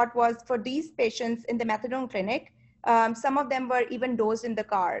thought was, for these patients in the methadone clinic, some of them were even dosed in the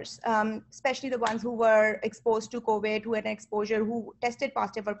cars, especially the ones who were exposed to COVID, who had an exposure, who tested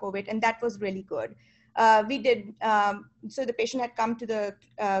positive for COVID, and that was really good. we did, so the patient had come to the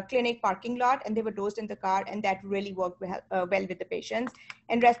clinic parking lot and they were dosed in the car, and that really worked well, well with the patients.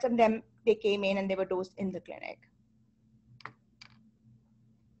 And rest of them, they came in and they were dosed in the clinic.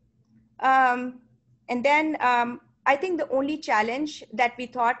 And then I think the only challenge that we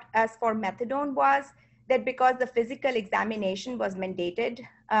thought as for methadone was that because the physical examination was mandated,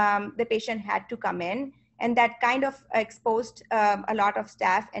 the patient had to come in, and that kind of exposed a lot of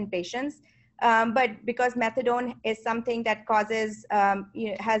staff and patients. But because methadone is something that causes,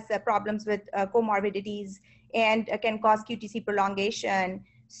 has problems with comorbidities and can cause QTC prolongation.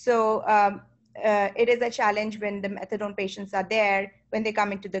 So it is a challenge when the methadone patients are there, when they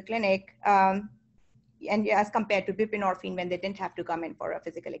come into the clinic, and as compared to buprenorphine when they didn't have to come in for a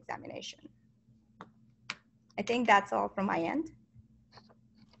physical examination. I think that's all from my end.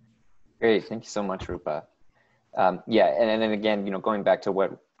 Great, thank you so much, Roopa. Yeah, and then again, going back to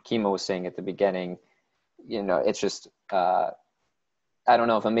what Kima was saying at the beginning, it's just, I don't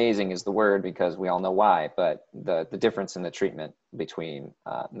know if amazing is the word because we all know why, but the difference in the treatment between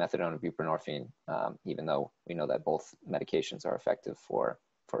methadone and buprenorphine, even though we know that both medications are effective for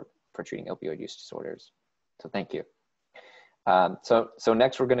treating opioid use disorders. So thank you. So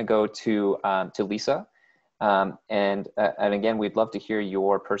next we're going to go to Lisa. And again, we'd love to hear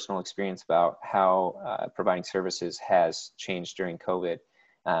your personal experience about how providing services has changed during COVID,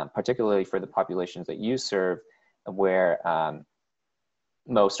 particularly for the populations that you serve, where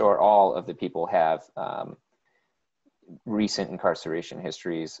most or all of the people have recent incarceration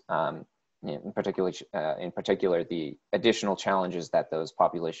histories, in particular the additional challenges that those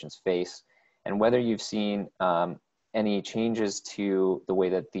populations face, and whether you've seen any changes to the way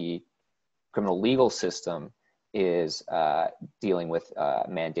that the criminal legal system is dealing with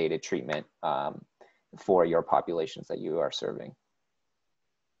mandated treatment for your populations that you are serving.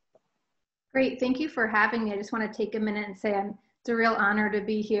 Great, thank you for having me. I just want to take a minute and say it's a real honor to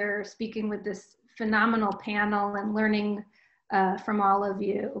be here speaking with this phenomenal panel and learning from all of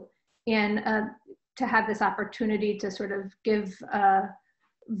you, and to have this opportunity to sort of give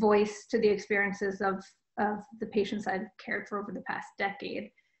voice to the experiences of the patients I've cared for over the past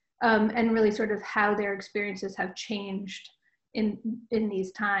decade, and really sort of how their experiences have changed in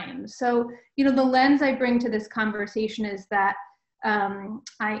these times. So, the lens I bring to this conversation is that I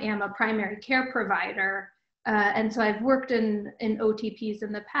am a primary care provider, and so I've worked in OTPs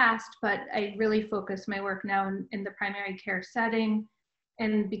in the past, but I really focus my work now in the primary care setting,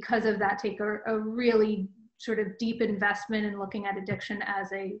 and because of that take a really sort of deep investment in looking at addiction as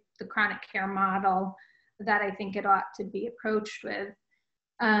the chronic care model that I think it ought to be approached with.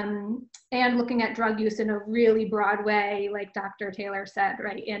 And looking at drug use in a really broad way, like Dr. Taylor said,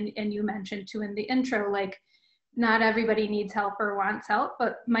 right? And you mentioned too in the intro, like not everybody needs help or wants help,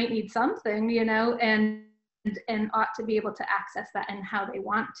 but might need something, and ought to be able to access that and how they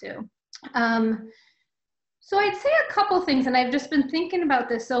want to. So I'd say a couple things, and I've just been thinking about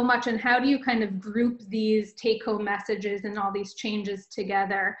this so much, and how do you kind of group these take-home messages and all these changes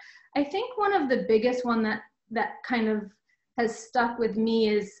together? I think one of the biggest one that kind of has stuck with me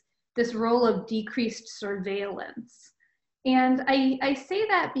is this role of decreased surveillance. And I say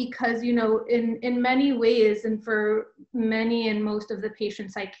that because, in many ways, and for many and most of the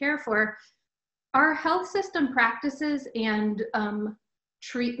patients I care for, our health system practices and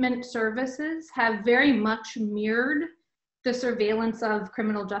treatment services have very much mirrored the surveillance of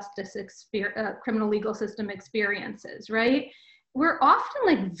criminal justice criminal legal system experiences, right? We're often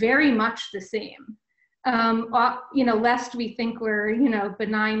like very much the same. Lest we think we're,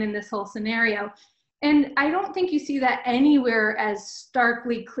 benign in this whole scenario. And I don't think you see that anywhere as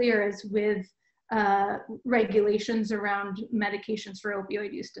starkly clear as with regulations around medications for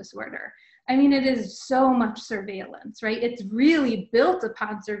opioid use disorder. I mean, it is so much surveillance, right? It's really built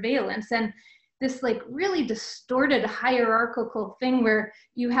upon surveillance, and this like really distorted hierarchical thing where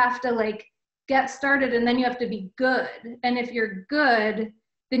you have to like get started and then you have to be good. And if you're good,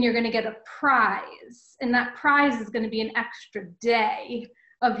 then you're going to get a prize. And that prize is going to be an extra day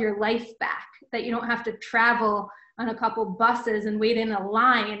of your life back, that you don't have to travel on a couple buses and wait in a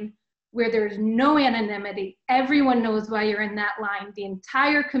line where there's no anonymity. Everyone knows why you're in that line. The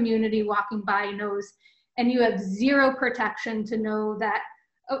entire community walking by knows, and you have zero protection to know that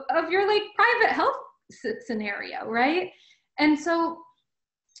of your like private health scenario, right? And so,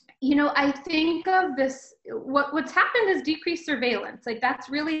 I think of this, what's happened is decreased surveillance. Like that's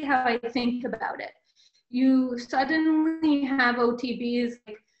really how I think about it. You suddenly have OTBs,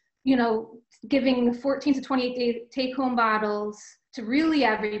 like, giving 14 to 28 day take-home bottles to really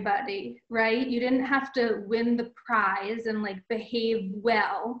everybody, right? You didn't have to win the prize and like behave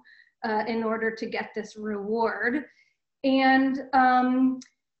well in order to get this reward. And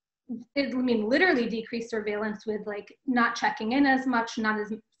literally decreased surveillance with like not checking in as much, not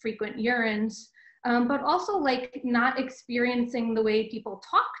as frequent urines, but also like not experiencing the way people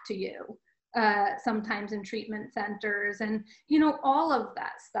talk to you sometimes in treatment centers, and all of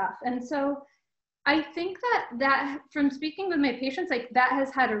that stuff. And so I think that from speaking with my patients, like that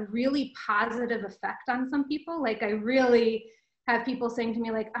has had a really positive effect on some people. Like I really have people saying to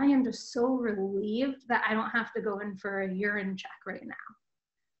me, like, I am just so relieved that I don't have to go in for a urine check right now.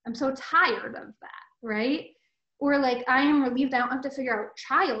 I'm so tired of that, right? Or like, I am relieved I don't have to figure out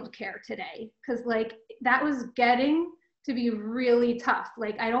childcare today, because like that was getting to be really tough.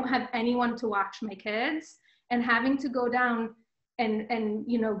 Like I don't have anyone to watch my kids, and having to go down and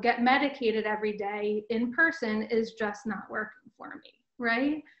get medicated every day in person is just not working for me,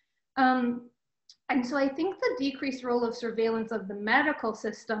 right? And so I think the decreased role of surveillance of the medical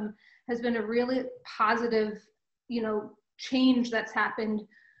system has been a really positive, change that's happened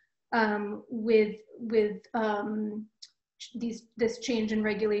with this change in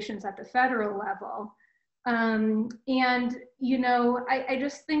regulations at the federal level. I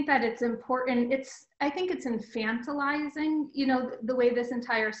just think that it's important. I think it's infantilizing, the way this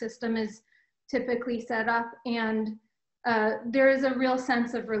entire system is typically set up. And there is a real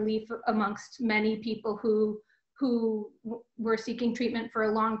sense of relief amongst many people who were seeking treatment for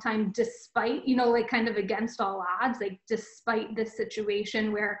a long time, despite, like kind of against all odds, like despite this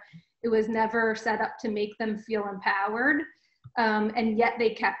situation where it was never set up to make them feel empowered. And yet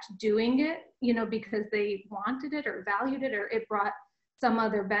they kept doing it, because they wanted it or valued it, or it brought some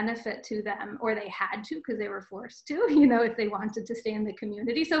other benefit to them, or they had to because they were forced to, if they wanted to stay in the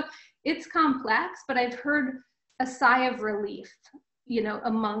community. So it's complex, but I've heard a sigh of relief,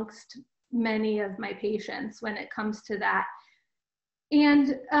 amongst many of my patients when it comes to that.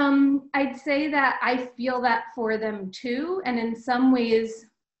 And I'd say that I feel that for them too. And in some ways,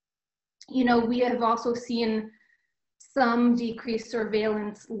 we have also seen some decreased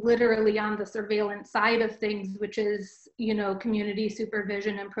surveillance literally on the surveillance side of things, which is, community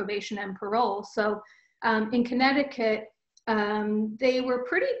supervision and probation and parole. So in Connecticut, they were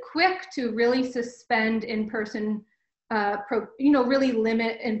pretty quick to really suspend in-person, really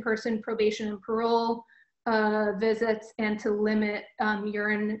limit in-person probation and parole visits, and to limit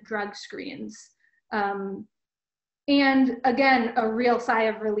urine drug screens. And again, a real sigh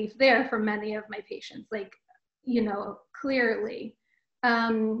of relief there for many of my patients, like, clearly.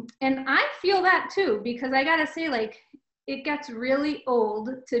 And I feel that too, because I gotta say, like, it gets really old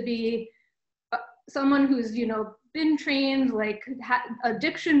to be someone who's, been trained, like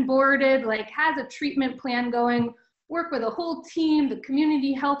addiction boarded, like has a treatment plan going, work with a whole team, the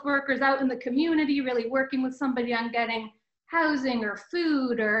community health workers out in the community, really working with somebody on getting housing or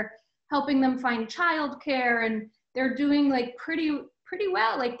food or helping them find childcare. And they're doing like pretty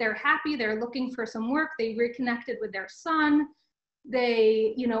well. Like they're happy, they're looking for some work, they reconnected with their son,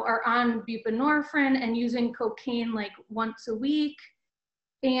 they, are on buprenorphine and using cocaine like once a week.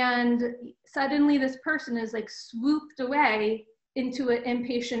 And suddenly this person is like swooped away into an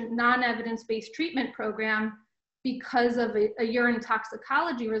inpatient non-evidence-based treatment program because of a urine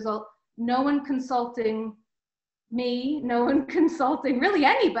toxicology result. No one consulting me, no one consulting really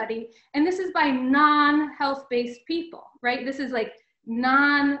anybody. And this is by non-health-based people, right? This is like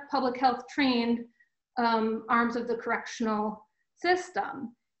non-public health trained arms of the correctional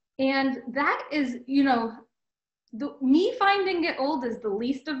system. And that is, me finding it old is the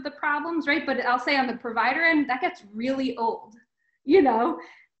least of the problems, right? But I'll say on the provider end, that gets really old,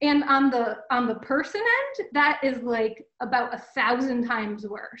 and on the person end, that is like about 1,000 times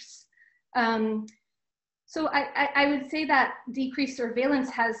worse. So I would say that decreased surveillance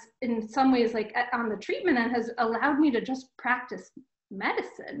has, in some ways, like on the treatment end, has allowed me to just practice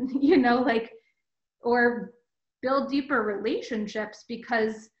medicine, or build deeper relationships,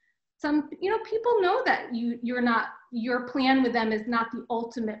 because some, people know that your plan with them is not the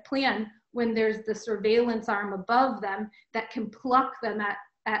ultimate plan when there's the surveillance arm above them that can pluck them at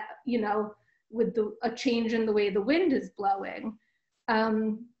with a change in the way the wind is blowing.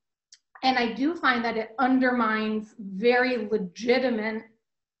 And I do find that it undermines very legitimate,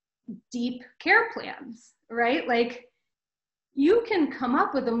 deep care plans, right? Like, you can come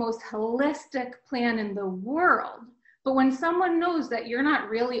up with the most holistic plan in the world, but when someone knows that you're not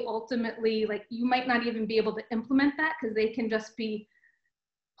really ultimately, like, you might not even be able to implement that because they can just be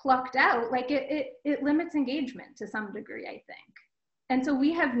plucked out, like it limits engagement to some degree, I think. And so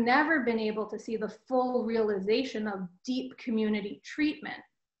we have never been able to see the full realization of deep community treatment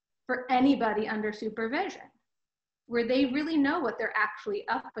for anybody under supervision, where they really know what they're actually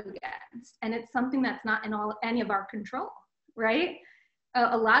up against. And it's something that's not in any of our control, right?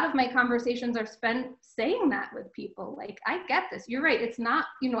 A lot of my conversations are spent saying that with people, like, I get this, you're right, it's not,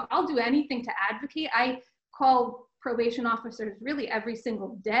 I'll do anything to advocate. I call probation officers really every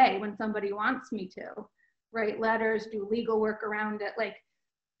single day when somebody wants me to, write letters, do legal work around it. Like,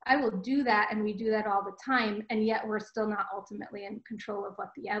 I will do that, and we do that all the time, and yet we're still not ultimately in control of what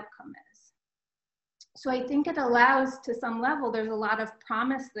the outcome is. So I think it allows, to some level, there's a lot of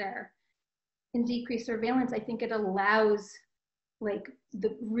promise there in decreased surveillance. I think it allows like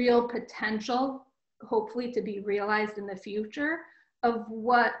the real potential, hopefully, to be realized in the future of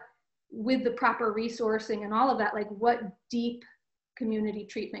what, with the proper resourcing and all of that, like what deep community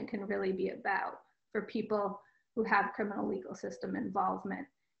treatment can really be about for people who have criminal legal system involvement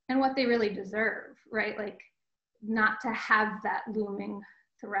and what they really deserve, right? Like, not to have that looming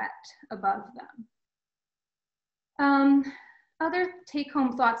threat above them. Other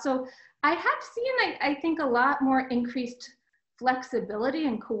take-home thoughts. So I have seen, I think, a lot more increased flexibility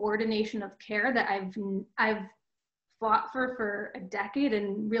and coordination of care that I've fought for a decade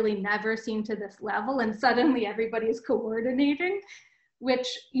and really never seen to this level. And suddenly everybody is coordinating, which,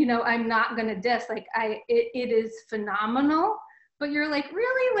 I'm not gonna diss. Like, it is phenomenal. But you're like,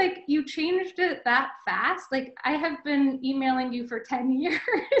 really? Like, you changed it that fast? Like, I have been emailing you for 10 years.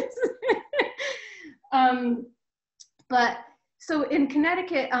 But so in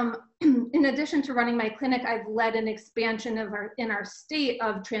Connecticut, in addition to running my clinic, I've led an expansion in our state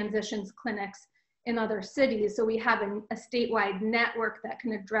of transitions clinics in other cities. So we have a statewide network that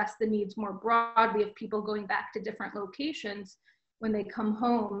can address the needs more broadly of people going back to different locations when they come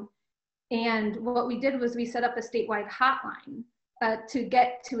home. And what we did was we set up a statewide hotline to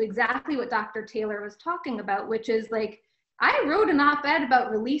get to exactly what Dr. Taylor was talking about, which is like, I wrote an op-ed about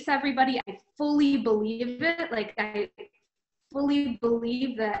release everybody. I fully believe it. Like, I fully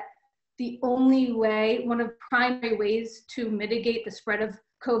believe that the only way, one of the primary ways to mitigate the spread of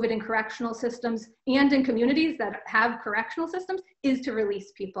COVID in correctional systems and in communities that have correctional systems is to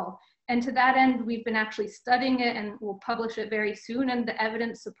release people. And to that end, we've been actually studying it, and we'll publish it very soon, and the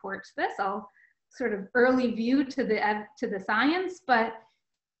evidence supports this. I'll sort of early view to the science, but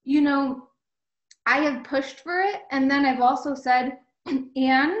I have pushed for it, and then I've also said,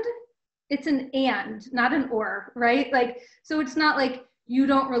 and it's an and, not an or, right? Like, so it's not like you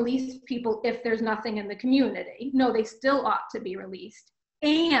don't release people if there's nothing in the community. No, they still ought to be released.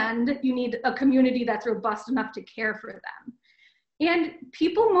 And you need a community that's robust enough to care for them. And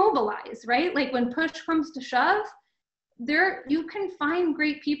people mobilize, right? Like, when push comes to shove, you can find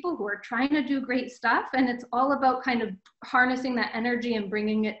great people who are trying to do great stuff, and it's all about kind of harnessing that energy and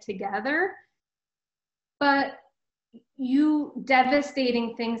bringing it together. But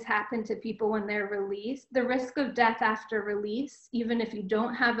devastating things happen to people when they're released. The risk of death after release, even if you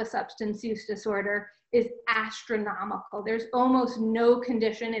don't have a substance use disorder, is astronomical. There's almost no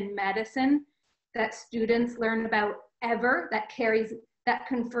condition in medicine that students learn about ever that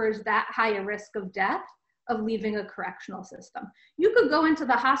confers that high a risk of death of leaving a correctional system. You could go into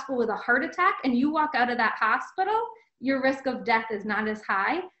the hospital with a heart attack, and you walk out of that hospital, your risk of death is not as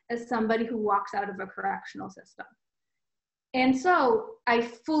high as somebody who walks out of a correctional system. And so I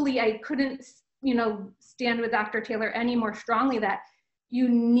couldn't, stand with Dr. Taylor any more strongly that you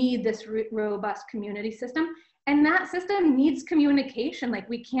need this robust community system. And that system needs communication. Like,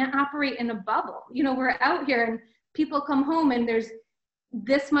 we can't operate in a bubble. We're out here and people come home and there's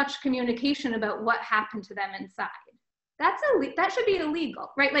this much communication about what happened to them inside. That should be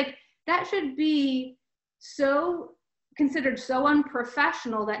illegal, right? Like, that should be considered so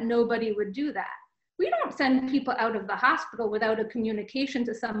unprofessional that nobody would do that. We don't send people out of the hospital without a communication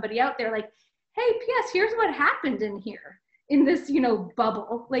to somebody out there like, hey, P.S., here's what happened in here, in this,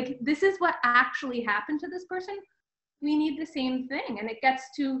 bubble. Like, this is what actually happened to this person. We need the same thing. And it gets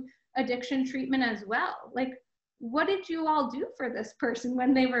to addiction treatment as well. Like, what did you all do for this person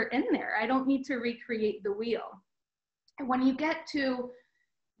when they were in there? I don't need to recreate the wheel. And when you get to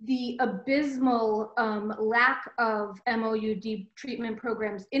the abysmal lack of MOUD treatment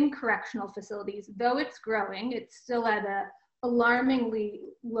programs in correctional facilities, though it's growing, it's still at a alarmingly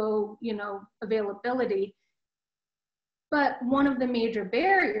low, availability. But one of the major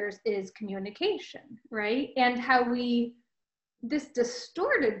barriers is communication, right? And how this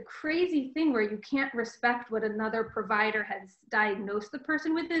distorted, crazy thing where you can't respect what another provider has diagnosed the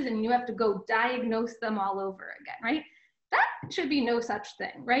person with is, and you have to go diagnose them all over again, right? That should be no such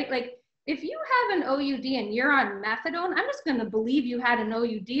thing, right? Like, if you have an OUD and you're on methadone, I'm just gonna believe you had an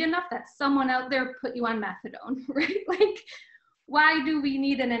OUD enough that someone out there put you on methadone, right? Like, why do we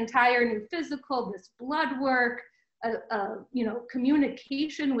need an entire new physical, this blood work, you know,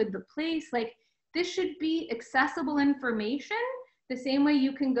 communication with the place. Like, this should be accessible information the same way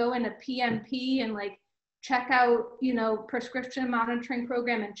you can go in a PMP and like check out, you know, prescription monitoring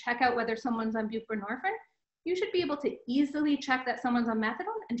program and check out whether someone's on buprenorphine. You should be able to easily check that someone's on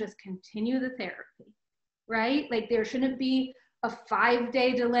methadone and just continue the therapy, right? Like, there shouldn't be a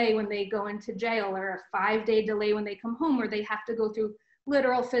 5-day delay when they go into jail, or a 5-day delay when they come home, where they have to go through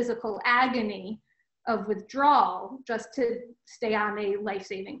literal physical agony of withdrawal just to stay on a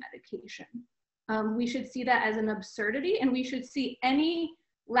life-saving medication. We should see that as an absurdity, and we should see any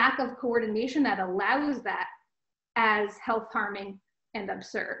lack of coordination that allows that as health harming and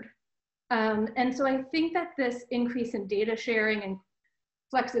absurd. And so I think that this increase in data sharing and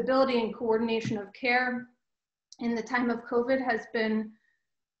flexibility and coordination of care in the time of COVID has been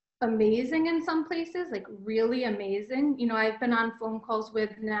amazing in some places, like really amazing. You know, I've been on phone calls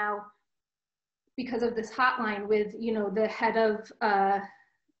with now, because of this hotline, with, you know, the head of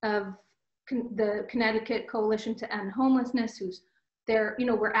the Connecticut Coalition to End Homelessness, who's there, you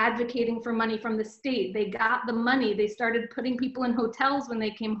know, we're advocating for money from the state. They got the money. They started putting people in hotels when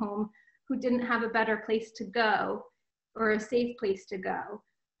they came home who didn't have a better place to go or a safe place to go.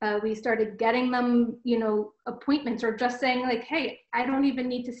 We started getting them, you know, appointments, or just saying like, hey, I don't even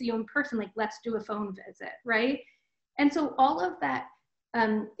need to see you in person. Like, let's do a phone visit, right? And so all of that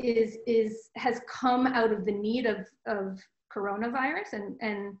has come out of the need of coronavirus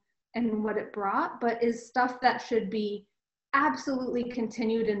and what it brought, but is stuff that should be absolutely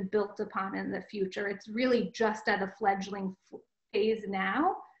continued and built upon in the future. It's really just at a fledgling phase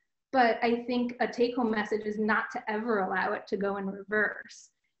now, but I think a take-home message is not to ever allow it to go in reverse.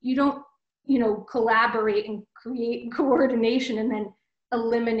 You don't, you know, collaborate and create coordination and then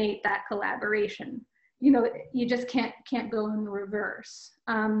eliminate that collaboration. You know, you just can't go in reverse.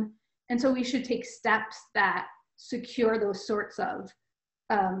 And so we should take steps that secure those sorts of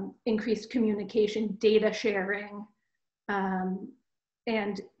increased communication, data sharing,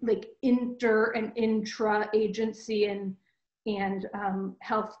 and like inter and intra agency and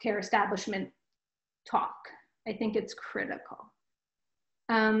healthcare establishment talk. I think it's critical.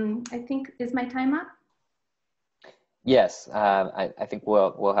 I think, is my time up? Yes, I think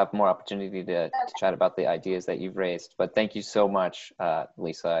we'll have more opportunity to chat about the ideas that you've raised. But thank you so much,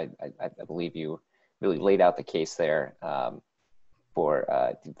 Lisa. I believe you really laid out the case there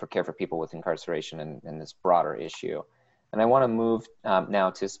for care for people with incarceration and this broader issue. And I want to move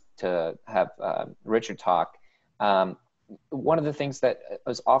now to have Richard talk. One of the things that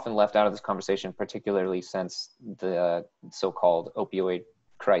was often left out of this conversation, particularly since the so-called opioid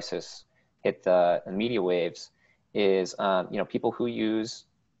crisis hit the media waves, is you know, people who use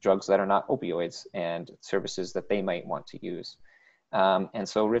drugs that are not opioids and services that they might want to use. And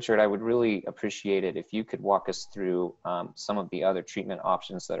so, Richard, I would really appreciate it if you could walk us through some of the other treatment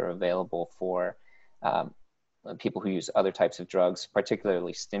options that are available for people who use other types of drugs,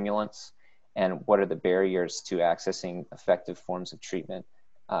 particularly stimulants, and what are the barriers to accessing effective forms of treatment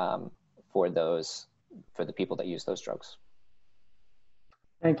for the people that use those drugs.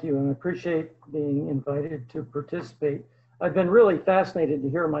 Thank you, and I appreciate being invited to participate. I've been really fascinated to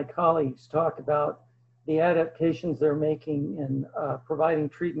hear my colleagues talk about the adaptations they're making in providing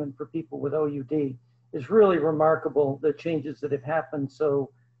treatment for people with OUD. It's really remarkable, the changes that have happened so,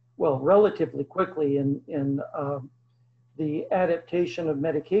 well, relatively quickly in the adaptation of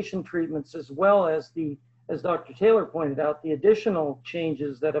medication treatments, as well as as Dr. Taylor pointed out, the additional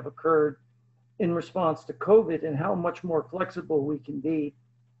changes that have occurred in response to COVID and how much more flexible we can be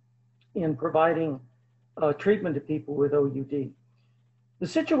in providing treatment to people with OUD. The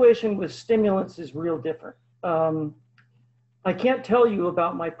situation with stimulants is real different. I can't tell you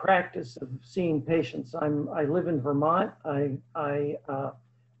about my practice of seeing patients. I live in Vermont.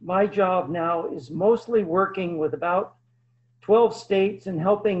 My job now is mostly working with about 12 states and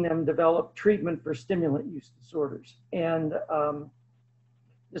helping them develop treatment for stimulant use disorders. And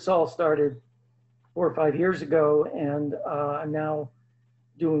this all started 4 or 5 years ago, and I'm now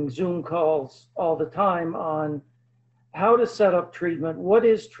doing Zoom calls all the time on how to set up treatment, what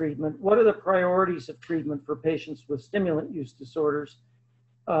is treatment, what are the priorities of treatment for patients with stimulant use disorders,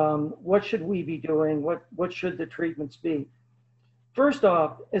 what should we be doing, what should the treatments be. First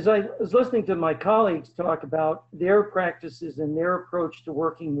off, as I was listening to my colleagues talk about their practices and their approach to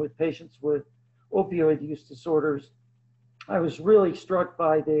working with patients with opioid use disorders, I was really struck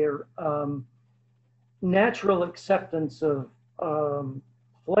by their natural acceptance of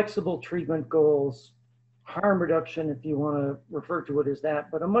flexible treatment goals, harm reduction, if you want to refer to it as that,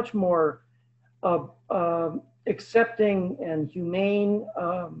 but a much more accepting and humane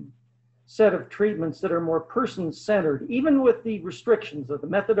set of treatments that are more person-centered, even with the restrictions of the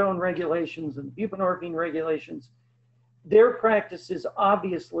methadone regulations and buprenorphine regulations. Their practices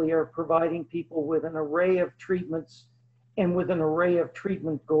obviously are providing people with an array of treatments and with an array of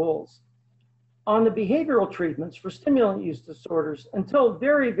treatment goals. On the behavioral treatments for stimulant use disorders, until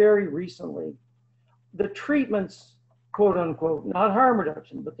very, very recently, the treatments, quote unquote, not harm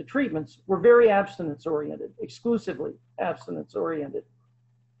reduction, but the treatments were very abstinence oriented, exclusively abstinence oriented.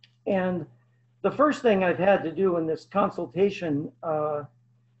 And the first thing I've had to do in this consultation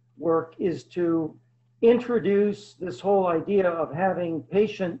work is to introduce this whole idea of having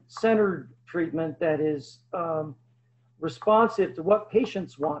patient-centered treatment that is responsive to what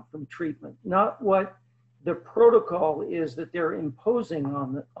patients want from treatment, not what the protocol is that they're imposing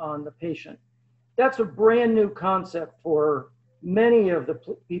on the patient. That's a brand new concept for many of the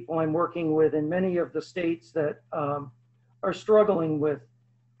people I'm working with in many of the states that are struggling with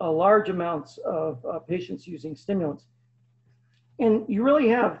large amounts of patients using stimulants. And you really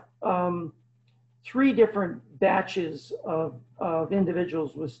have three different batches of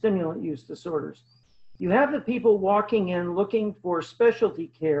individuals with stimulant use disorders. You have the people walking in looking for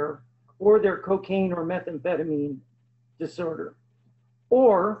specialty care or their cocaine or methamphetamine disorder.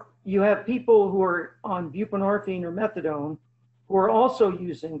 Or you have people who are on buprenorphine or methadone who are also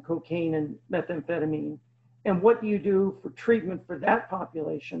using cocaine and methamphetamine, and what you do for treatment for that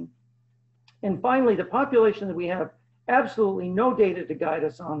population. And finally, the population that we have absolutely no data to guide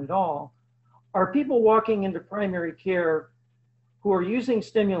us on at all are people walking into primary care who are using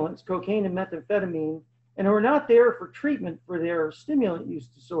stimulants, cocaine and methamphetamine, and who are not there for treatment for their stimulant use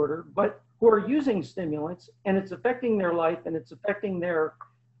disorder, but who are using stimulants, and it's affecting their life and it's affecting their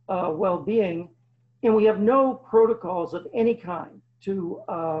well-being. And we have no protocols of any kind to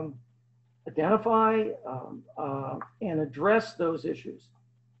identify and address those issues.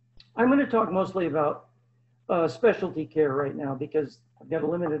 I'm going to talk mostly about specialty care right now because I've got a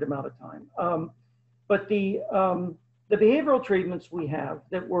limited amount of time. But the behavioral treatments we have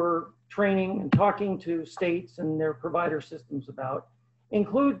that we're training and talking to states and their provider systems about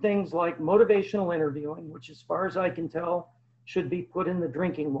include things like motivational interviewing, which as far as I can tell should be put in the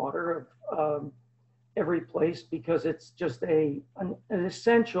drinking water of every place because it's just an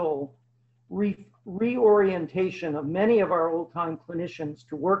essential reorientation of many of our old-time clinicians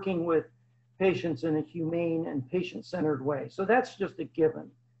to working with patients in a humane and patient-centered way. So that's just a given.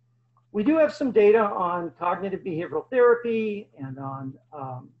 We do have some data on cognitive behavioral therapy and on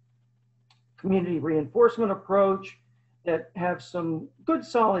community reinforcement approach that have some good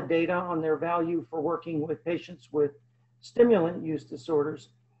solid data on their value for working with patients with stimulant use disorders.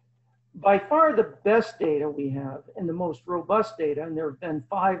 By far the best data we have and the most robust data, and there have been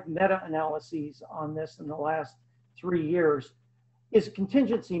 5 meta-analyses on this in the last 3 years, is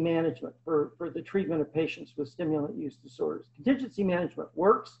contingency management for the treatment of patients with stimulant use disorders. Contingency management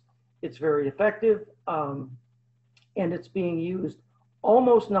works, it's very effective, and it's being used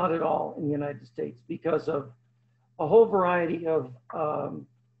almost not at all in the United States because of a whole variety of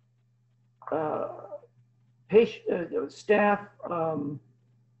staff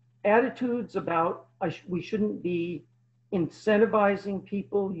attitudes about we shouldn't be incentivizing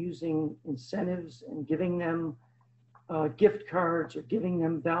people using incentives and giving them gift cards or giving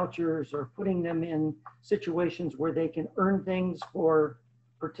them vouchers or putting them in situations where they can earn things for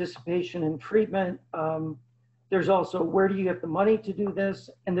participation in treatment. There's also, where do you get the money to do this?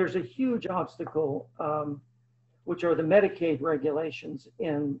 And there's a huge obstacle, which are the Medicaid regulations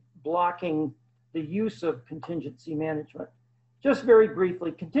in blocking the use of contingency management. Just very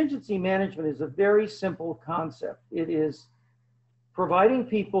briefly, contingency management is a very simple concept. It is providing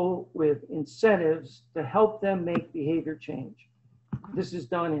people with incentives to help them make behavior change. This is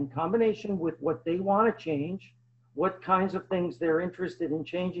done in combination with what they want to change, what kinds of things they're interested in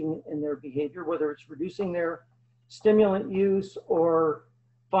changing in their behavior, whether it's reducing their stimulant use or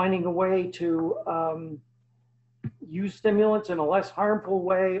finding a way to use stimulants in a less harmful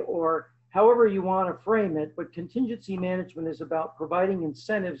way, or however you want to frame it. But contingency management is about providing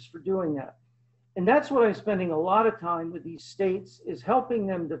incentives for doing that. And that's what I'm spending a lot of time with these states, is helping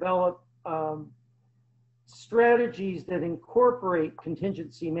them develop strategies that incorporate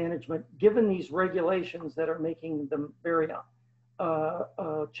contingency management, given these regulations that are making them very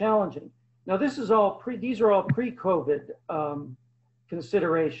challenging. Now, these are all pre-COVID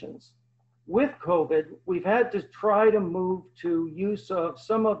considerations. With COVID, we've had to try to move to use of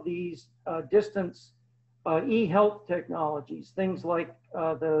some of these distance e-health technologies, things like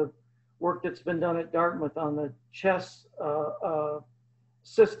the work that's been done at Dartmouth on the CHESS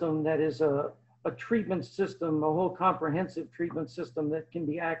system that is a a treatment system, a whole comprehensive treatment system that can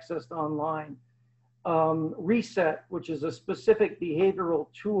be accessed online. Reset, which is a specific behavioral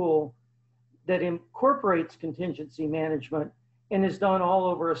tool that incorporates contingency management and is done all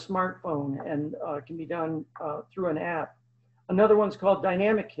over a smartphone and can be done through an app. Another one's called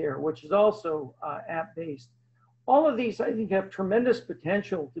Dynamic Care, which is also app-based. All of these, I think, have tremendous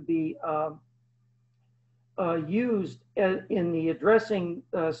potential to be used in the addressing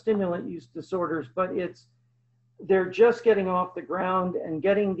stimulant use disorders, but they're just getting off the ground, and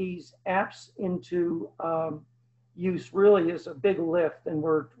getting these apps into use really is a big lift, and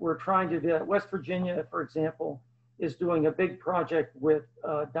we're trying to do that. West Virginia, for example, is doing a big project with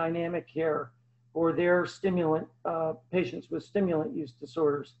Dynamic Care for their stimulant patients with stimulant use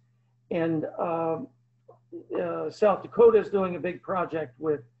disorders, and South Dakota is doing a big project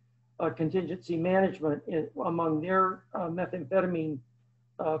with contingency management among their methamphetamine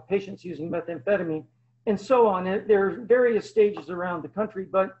patients using methamphetamine, and so on. There are various stages around the country,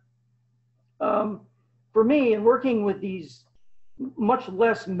 but for me, in working with these much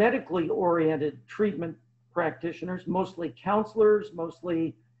less medically oriented treatment practitioners, mostly counselors,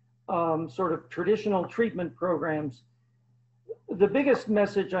 mostly sort of traditional treatment programs, the biggest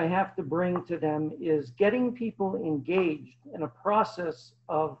message I have to bring to them is getting people engaged in a process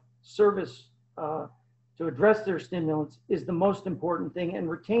of service to address their stimulants is the most important thing, and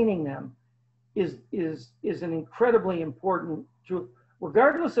retaining them is an incredibly important to,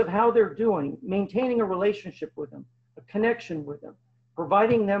 regardless of how they're doing, maintaining a relationship with them, a connection with them,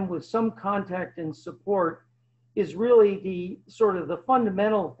 providing them with some contact and support is really the sort of the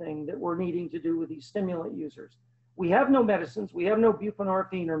fundamental thing that we're needing to do with these stimulant users. We have no medicines, we have no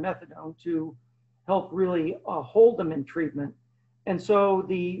buprenorphine or methadone to help really hold them in treatment. And so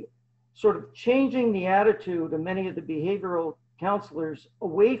the sort of changing the attitude of many of the behavioral counselors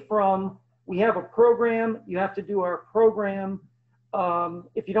away from, we have a program, you have to do our program.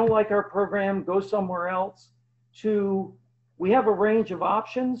 If you don't like our program, go somewhere else, to, we have a range of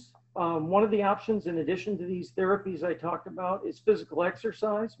options. One of the options, in addition to these therapies I talked about, is physical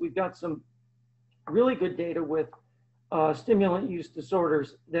exercise. We've got some really good data with stimulant use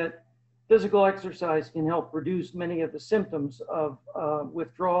disorders that physical exercise can help reduce many of the symptoms of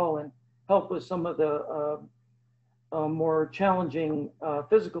withdrawal and help with some of the more challenging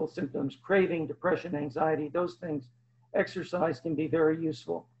physical symptoms, craving, depression, anxiety, those things. Exercise can be very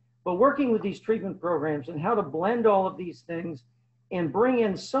useful. But working with these treatment programs and how to blend all of these things and bring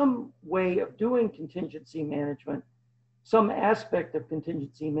in some way of doing contingency management, some aspect of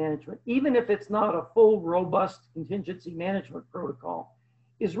contingency management, even if it's not a full, robust contingency management protocol,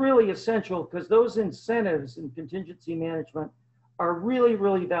 is really essential, because those incentives in contingency management are really,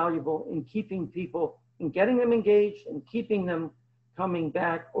 really valuable in keeping people, in getting them engaged and keeping them coming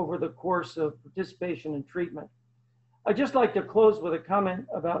back over the course of participation in treatment. I'd just like to close with a comment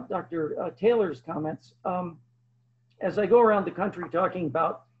about Dr. Taylor's comments. As I go around the country talking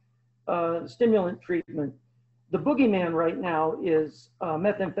about stimulant treatment, the boogeyman right now is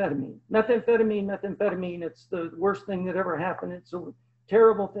methamphetamine. Methamphetamine, it's the worst thing that ever happened. It's a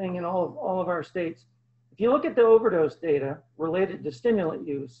terrible thing in all of our states. If you look at the overdose data related to stimulant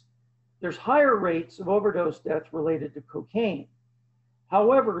use, there's higher rates of overdose deaths related to cocaine.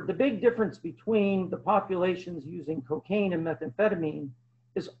 However, the big difference between the populations using cocaine and methamphetamine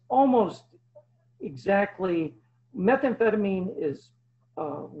is almost exactly, methamphetamine is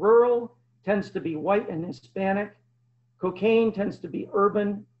rural, tends to be white and Hispanic. Cocaine tends to be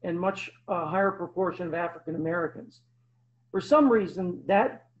urban and much higher proportion of African Americans. For some reason,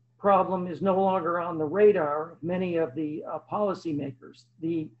 that problem is no longer on the radar of many of the policymakers.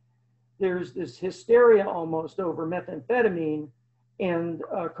 There's this hysteria almost over methamphetamine, and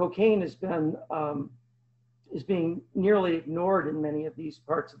cocaine has been is being nearly ignored in many of these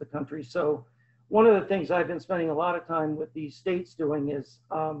parts of the country. So one of the things I've been spending a lot of time with these states doing is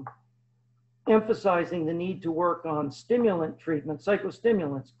emphasizing the need to work on stimulant treatment,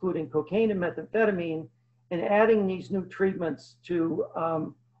 psychostimulants, including cocaine and methamphetamine, and adding these new treatments to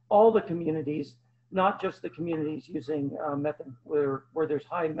all the communities, not just the communities using where there's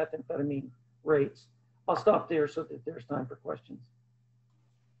high methamphetamine rates. I'll stop there so that there's time for questions.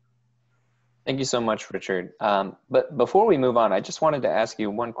 Thank you so much, Richard. But before we move on, I just wanted to ask you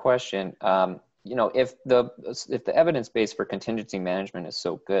one question. You know, if the evidence base for contingency management is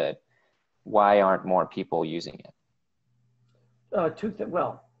so good, why aren't more people using it?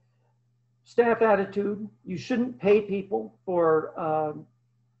 Well, staff attitude. You shouldn't pay people for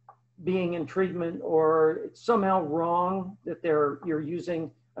being in treatment, or it's somehow wrong that you're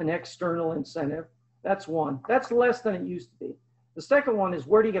using an external incentive. That's one. That's less than it used to be. The second one is,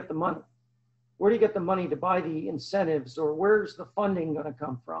 where do you get the money? where do you get the money to buy the incentives, or where's the funding going to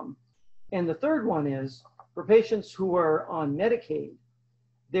come from? And the third one is for patients who are on Medicaid,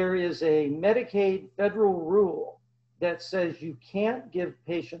 there is a Medicaid federal rule that says you can't give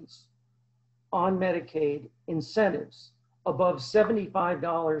patients on Medicaid incentives above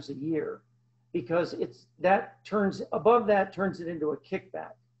 $75 a year, because above that turns it into a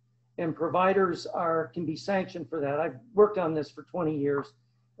kickback, and providers can be sanctioned for that. I've worked on this for 20 years.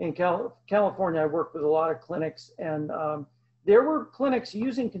 In California, I worked with a lot of clinics, and there were clinics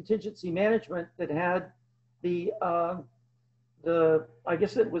using contingency management that had I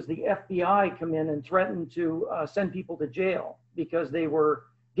guess it was the FBI come in and threaten to send people to jail because they were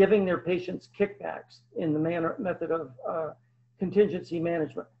giving their patients kickbacks in the method of contingency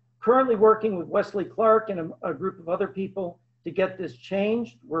management. Currently working with Wesley Clark and a group of other people to get this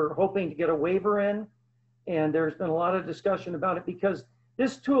changed. We're hoping to get a waiver in, and there's been a lot of discussion about it, because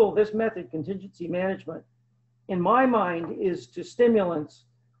this tool, this method, contingency management, in my mind, is to stimulants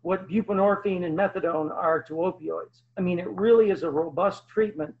what buprenorphine and methadone are to opioids. I mean, it really is a robust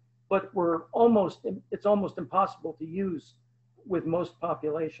treatment, but it's almost impossible to use with most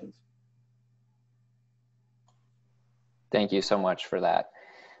populations. Thank you so much for that.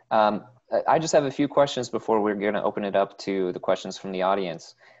 I just have a few questions before we're going to open it up to the questions from the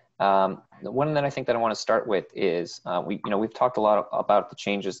audience. The one that I think that I want to start with is, we've talked a lot about the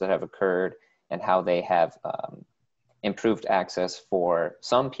changes that have occurred and how they have improved access for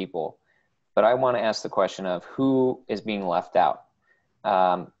some people, but I want to ask the question of who is being left out.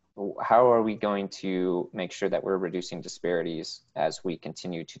 How are we going to make sure that we're reducing disparities as we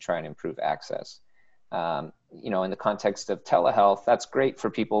continue to try and improve access? In the context of telehealth, that's great for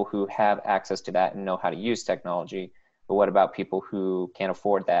people who have access to that and know how to use technology, but what about people who can't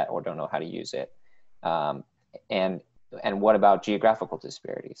afford that or don't know how to use it? And what about geographical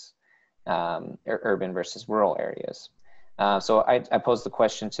disparities, urban versus rural areas? So I posed the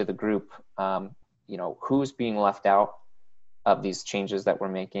question to the group, who's being left out of these changes that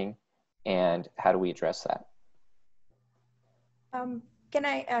we're making, and how do we address that? Can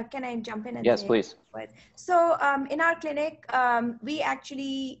I jump in? And yes, please. So in our clinic, we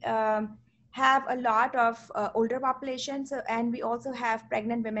actually have a lot of older populations, and we also have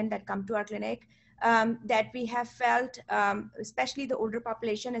pregnant women that come to our clinic. That we have felt, especially the older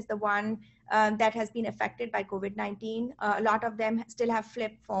population is the one that has been affected by COVID-19. A lot of them still have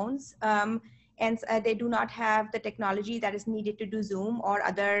flip phones, and they do not have the technology that is needed to do Zoom or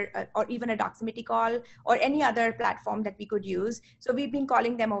or even a doximity call or any other platform that we could use. So we've been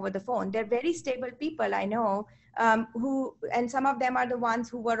calling them over the phone. They're very stable people, I know, and some of them are the ones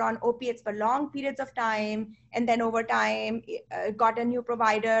who were on opiates for long periods of time, and then over time got a new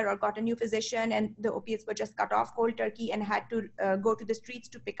provider or got a new physician, and the opiates were just cut off cold turkey and had to go to the streets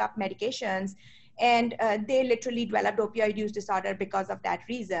to pick up medications. And they literally developed opioid use disorder because of that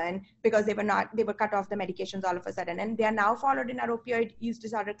reason, because they were cut off the medications all of a sudden. And they are now followed in our opioid use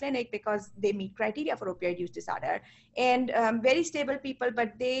disorder clinic because they meet criteria for opioid use disorder. And very stable people,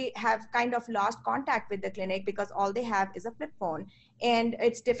 but they have kind of lost contact with the clinic because all they have is a flip phone. And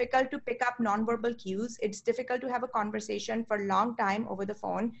it's difficult to pick up nonverbal cues. It's difficult to have a conversation for a long time over the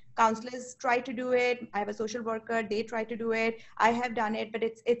phone. Counselors try to do it. I have a social worker, they try to do it. I have done it, but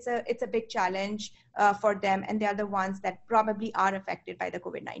it's a big challenge for them. And they are the ones that probably are affected by the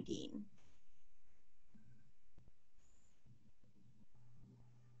COVID-19.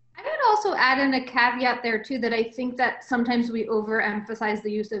 I would also add in a caveat there too, that I think that sometimes we overemphasize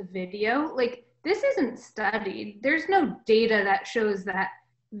the use of video. Like, this isn't studied. There's no data that shows that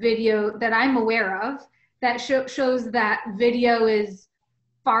video that I'm aware of that shows that video is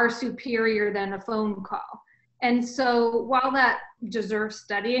far superior than a phone call. And so while that deserves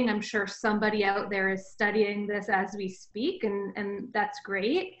studying, I'm sure somebody out there is studying this as we speak, and that's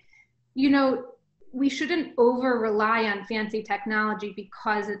great. We shouldn't over rely on fancy technology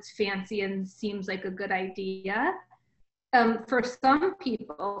because it's fancy and seems like a good idea. For some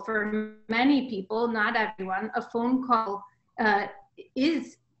people, for many people, not everyone, a phone call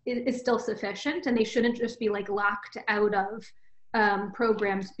is still sufficient, and they shouldn't just be like locked out of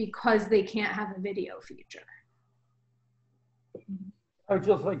programs because they can't have a video feature. I would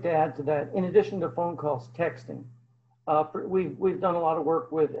just like to add to that, in addition to phone calls, texting. We've done a lot of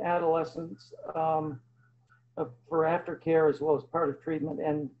work with adolescents for aftercare as well as part of treatment,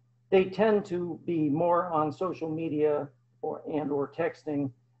 and they tend to be more on social media or texting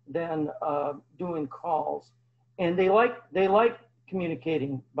than doing calls, and they like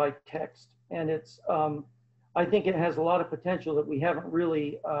communicating by text, and it's I think it has a lot of potential that we haven't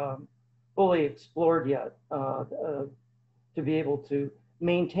really fully explored yet to be able to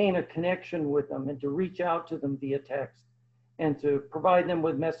maintain a connection with them and to reach out to them via text and to provide them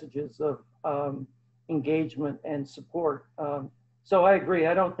with messages of engagement and support. So I agree.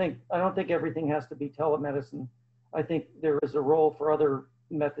 I don't think everything has to be telemedicine. I think there is a role for other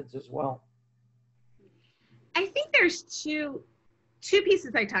methods as well. I think there's two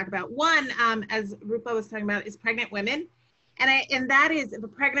pieces I talk about. One, as Roopa was talking about, is pregnant women. And that is, if a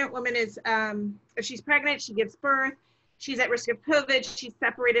pregnant woman is, if she's pregnant, she gives birth, she's at risk of COVID, she's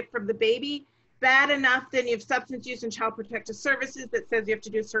separated from the baby, bad enough, then you have substance use and child protective services that says you have to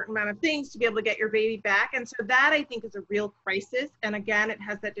do a certain amount of things to be able to get your baby back. And so that, I think, is a real crisis. And again, it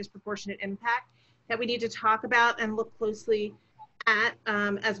has that disproportionate impact that we need to talk about and look closely at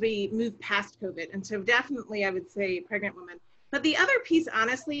as we move past COVID. And so definitely I would say pregnant women. But the other piece,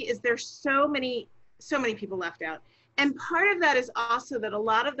 honestly, is there's so many people left out. And part of that is also that a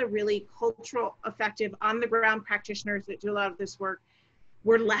lot of the really cultural, effective, on-the-ground practitioners that do a lot of this work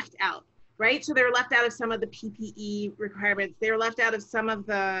were left out, right? So they were left out of some of the PPE requirements. They were left out of some of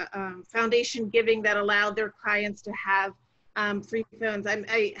the foundation giving that allowed their clients to have free phones.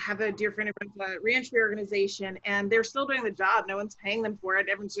 I have a dear friend who runs a reentry organization, and they're still doing the job. No one's paying them for it.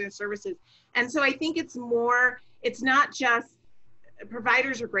 Everyone's doing services. And so I think it's not just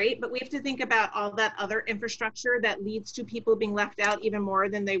providers are great, but we have to think about all that other infrastructure that leads to people being left out even more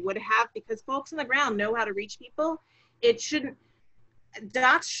than they would have, because folks on the ground know how to reach people.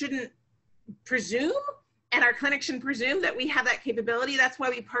 Docs shouldn't presume, and our clinics shouldn't presume that we have that capability. That's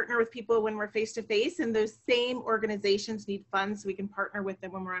why we partner with people when we're face-to-face, and those same organizations need funds so we can partner with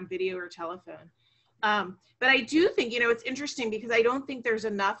them when we're on video or telephone. But I do think, it's interesting because I don't think there's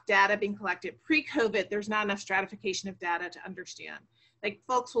enough data being collected. Pre-COVID, there's not enough stratification of data to understand. Like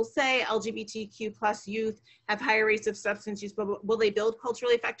folks will say LGBTQ plus youth have higher rates of substance use, but will they build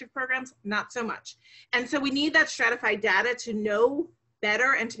culturally effective programs? Not so much. And so we need that stratified data to know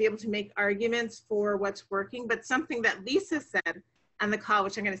better and to be able to make arguments for what's working. But something that Lisa said on the call,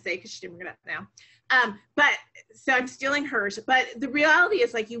 which I'm going to say because she didn't bring it up now. But so I'm stealing hers, but the reality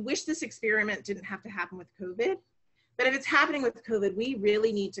is, like, you wish this experiment didn't have to happen with COVID, but if it's happening with COVID, we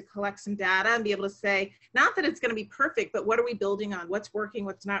really need to collect some data and be able to say, not that it's going to be perfect, but what are we building on? What's working,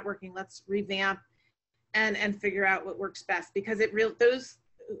 what's not working? Let's revamp and figure out what works best, because those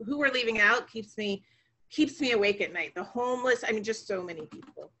who we're leaving out keeps me awake at night. The homeless, I mean, just so many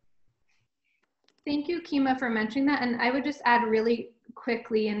people. Thank you, Kima, for mentioning that. And I would just add really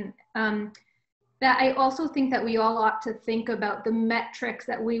quickly, and that I also think that we all ought to think about the metrics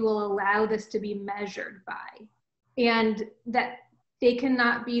that we will allow this to be measured by, and that they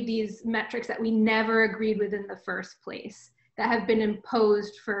cannot be these metrics that we never agreed with in the first place, that have been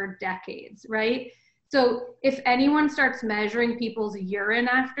imposed for decades, right? So if anyone starts measuring people's urine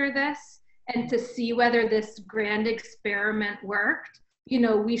after this and to see whether this grand experiment worked,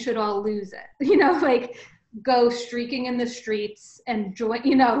 we should all lose it, like go streaking in the streets and join,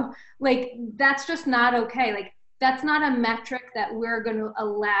 like that's just not okay. Like that's not a metric that we're going to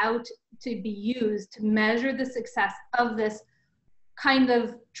allow to be used to measure the success of this kind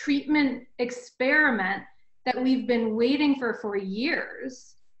of treatment experiment that we've been waiting for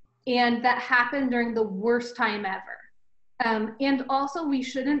years, and that happened during the worst time ever. And also, we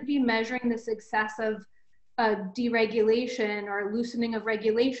shouldn't be measuring the success of deregulation or loosening of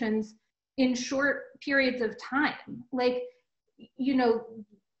regulations in short periods of time. Like,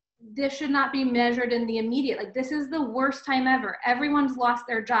 this should not be measured in the immediate. Like, this is the worst time ever. Everyone's lost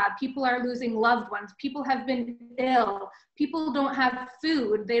their job. People are losing loved ones. People have been ill. People don't have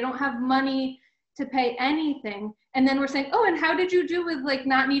food. They don't have money to pay anything. And then we're saying, oh, and how did you do with like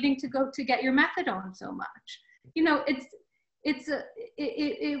not needing to go to get your methadone so much?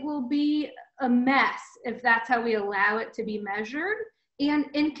 It will be a mess if that's how we allow it to be measured, and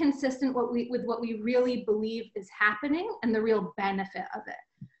inconsistent with what we really believe is happening and the real benefit of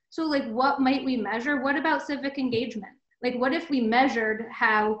it. So like, what might we measure? What about civic engagement? Like, what if we measured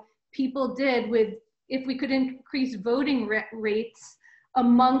how people did with, if we could increase voting rates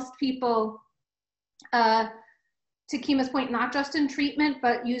amongst people, to Kima's point, not just in treatment,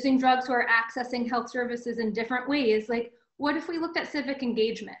 but using drugs who are accessing health services in different ways. Like, what if we looked at civic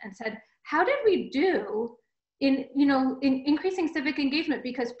engagement and said, how did we do in increasing civic engagement,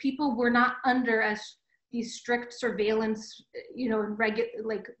 because people were not under these strict surveillance,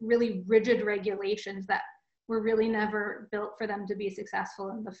 like really rigid regulations that were really never built for them to be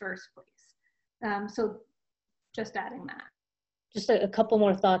successful in the first place. So just adding that. Just a couple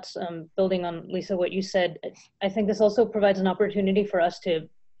more thoughts, building on, Lisa, what you said. I think this also provides an opportunity for us to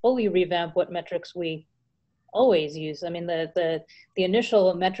fully revamp what metrics we always use. I mean, the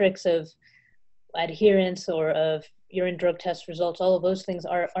initial metrics of adherence or of urine drug test results, all of those things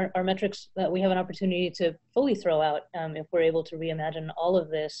are metrics that we have an opportunity to fully throw out if we're able to reimagine all of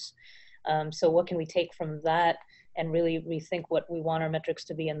this. So what can we take from that and really rethink what we want our metrics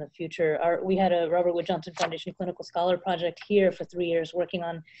to be in the future? We had a Robert Wood Johnson Foundation Clinical Scholar Project here for 3 years working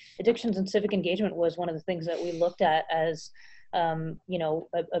on addictions, and civic engagement was one of the things that we looked at as you know,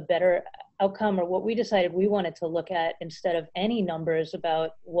 a better outcome, or what we decided we wanted to look at instead of any numbers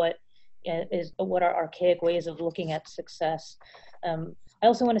about what are archaic ways of looking at success. I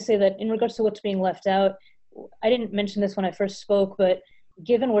also want to say that in regards to what's being left out, I didn't mention this when I first spoke, but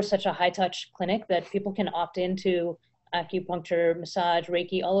given we're such a high-touch clinic that people can opt into acupuncture, massage,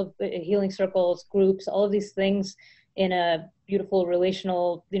 Reiki, all of healing circles, groups, all of these things in a beautiful,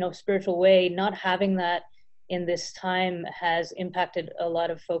 relational, you know, spiritual way, not having that in this time has impacted a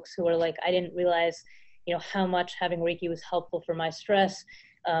lot of folks who are like, I didn't realize, you know, how much having Reiki was helpful for my stress,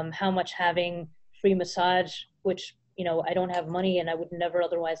 how much having free massage, which, you know, I don't have money and I would never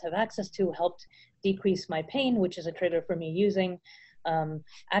otherwise have access to, helped decrease my pain, which is a trigger for me using.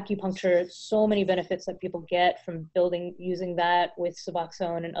 Acupuncture, so many benefits that people get from using that with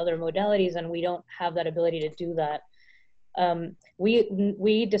Suboxone and other modalities, and we don't have that ability to do that.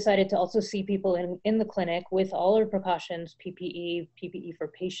 We decided to also see people in the clinic with all our precautions, PPE for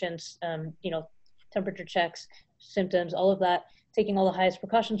patients, you know, temperature checks, symptoms, all of that, taking all the highest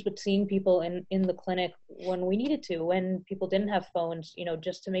precautions, but seeing people in the clinic when we needed to, when people didn't have phones, you know,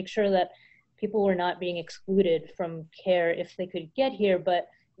 just to make sure that people were not being excluded from care if they could get here, but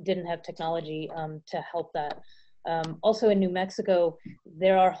didn't have technology to help that. Also in New Mexico,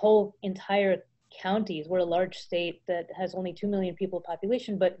 there are whole entire counties. We're a large state that has only 2 million people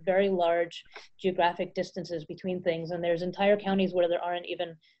population, but very large geographic distances between things. And there's entire counties where there aren't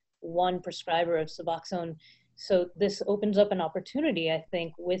even one prescriber of Suboxone. So this opens up an opportunity, I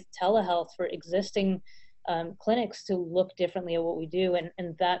think, with telehealth for existing clinics to look differently at what we do.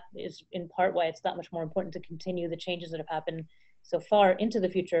 And that is in part why it's that much more important to continue the changes that have happened so far into the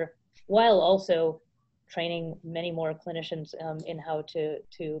future, while also training many more clinicians in how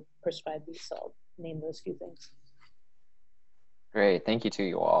to prescribe these. So I'll name those few things. Great, thank you to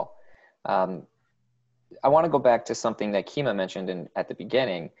you all. I want to go back to something that Kima mentioned at the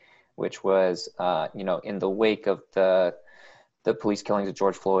beginning, which was, you know, in the wake of the police killings of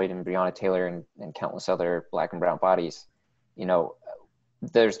George Floyd and Breonna Taylor and countless other Black and brown bodies, you know,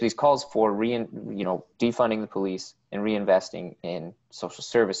 there's these calls for defunding the police and reinvesting in social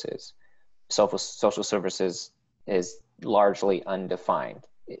services. Social services is largely undefined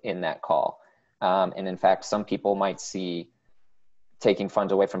in that call. And in fact, some people might see taking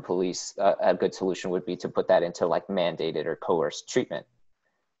funds away from police, a good solution would be to put that into like mandated or coerced treatment.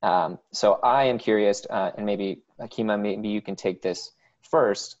 So I am curious, and maybe Kima, maybe you can take this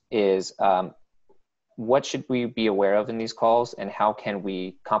first, is what should we be aware of in these calls, and how can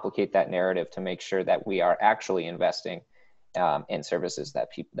we complicate that narrative to make sure that we are actually investing in services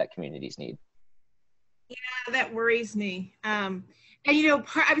that communities need? Yeah, that worries me. And you know,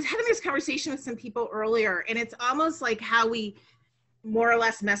 I was having this conversation with some people earlier, and it's almost like how we more or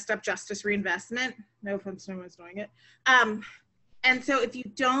less messed up justice reinvestment. No offense, no one's doing it. And so if you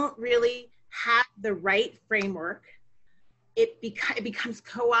don't really have the right framework, it becomes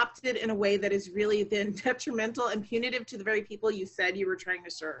co-opted in a way that is really then detrimental and punitive to the very people you said you were trying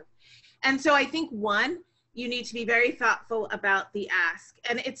to serve. And so I think, one, you need to be very thoughtful about the ask.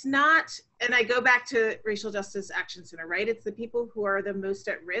 And it's not, and I go back to Racial Justice Action Center, right? It's the people who are the most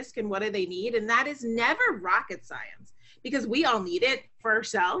at risk and what do they need? And that is never rocket science, because we all need it for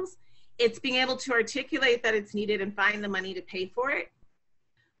ourselves. It's being able to articulate that it's needed and find the money to pay for it.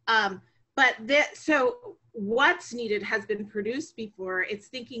 So what's needed has been produced before. It's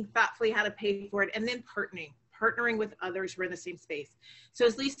thinking thoughtfully how to pay for it, and then partnering with others who are in the same space. So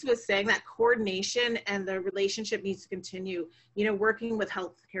as Lisa was saying, that coordination and the relationship needs to continue, you know, working with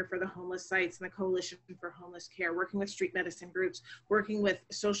healthcare for the homeless sites and the Coalition for Homeless Care, working with street medicine groups, working with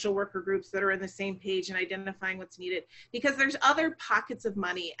social worker groups that are on the same page and identifying what's needed, because there's other pockets of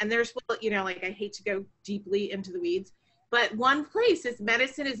money. And there's, you know, like, I hate to go deeply into the weeds, but one place is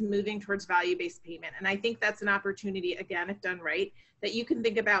medicine is moving towards value-based payment. And I think that's an opportunity, again, if done right, that you can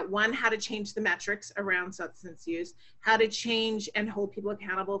think about, one, how to change the metrics around substance use, how to change and hold people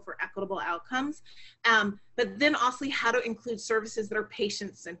accountable for equitable outcomes, but then also how to include services that are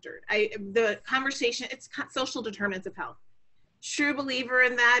patient-centered. The conversation, it's social determinants of health. True believer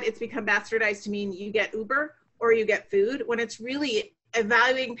in that. It's become bastardized to mean you get Uber or you get food, when it's really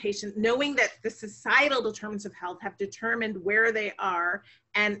evaluating patients, knowing that the societal determinants of health have determined where they are,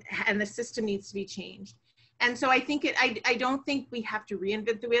 and the system needs to be changed. And so I think I don't think we have to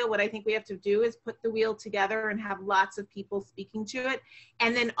reinvent the wheel. What I think we have to do is put the wheel together and have lots of people speaking to it.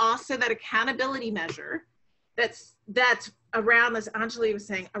 And then also that accountability measure that's around, as Anjali was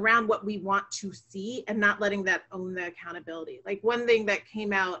saying, around what we want to see and not letting that own the accountability. Like one thing that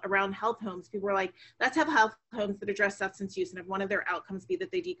came out around health homes, people were like, let's have health homes that address substance use and have one of their outcomes be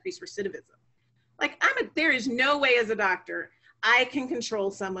that they decrease recidivism. Like there is no way as a doctor I can control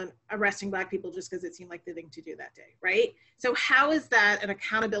someone arresting Black people just because it seemed like the thing to do that day, right? So how is that an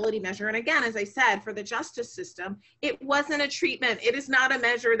accountability measure? And again, as I said, for the justice system, it wasn't a treatment. It is not a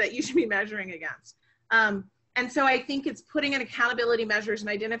measure that you should be measuring against. And so I think it's putting in accountability measures and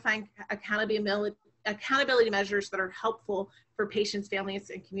identifying accountability measures that are helpful for patients, families,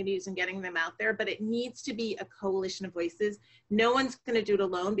 and communities and getting them out there. But it needs to be a coalition of voices. No one's going to do it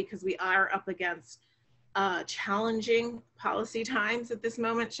alone because we are up against challenging policy times at this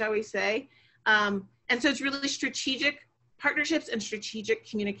moment, shall we say. And so it's really strategic partnerships and strategic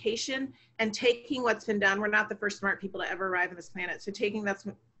communication and taking what's been done. We're not the first smart people to ever arrive on this planet. So taking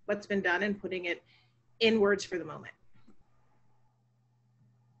what's been done and putting it in words for the moment.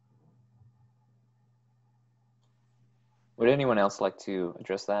 Would anyone else like to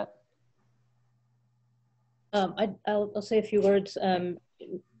address that? I'll say a few words.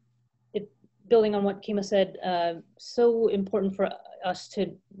 Building on what Kima said, so important for us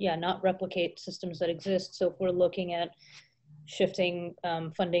to, not replicate systems that exist. So if we're looking at shifting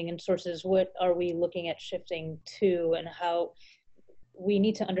funding and sources, what are we looking at shifting to, and how we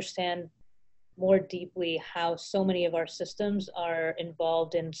need to understand more deeply how so many of our systems are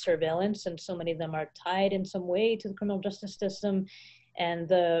involved in surveillance, and so many of them are tied in some way to the criminal justice system, and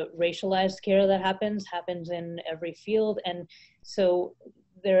the racialized care that happens in every field. And so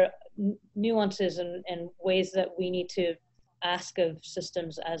there are nuances and ways that we need to ask of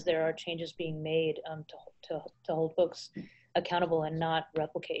systems as there are changes being made to hold folks accountable and not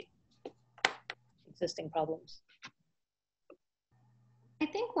replicate existing problems. I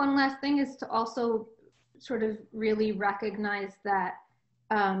think one last thing is to also sort of really recognize that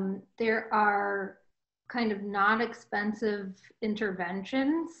there are kind of non-expensive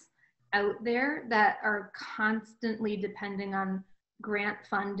interventions out there that are constantly depending on grant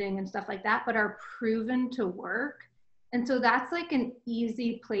funding and stuff like that, but are proven to work. And so that's like an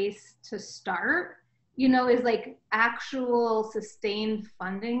easy place to start, is like actual sustained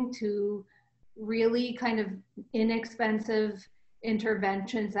funding to really kind of inexpensive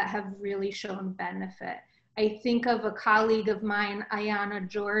interventions that have really shown benefit. I think of a colleague of mine, Ayana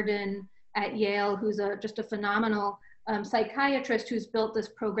Jordan at Yale, who's just a phenomenal psychiatrist who's built this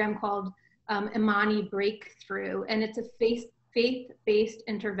program called Imani Breakthrough. And it's a faith-based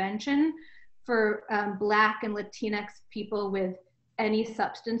intervention for Black and Latinx people with any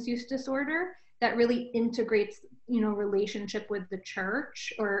substance use disorder that really integrates, relationship with the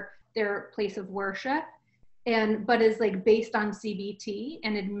church or their place of worship, but is like based on CBT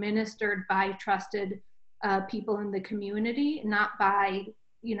and administered by trusted people in the community, not by,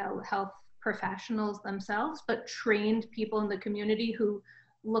 health professionals themselves, but trained people in the community who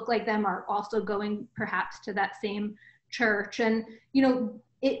look like them are also going perhaps to that same church. And,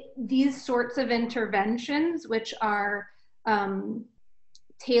 these sorts of interventions, which are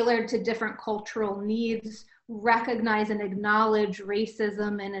tailored to different cultural needs, recognize and acknowledge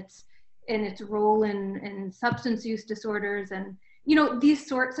racism and its role in substance use disorders. And, these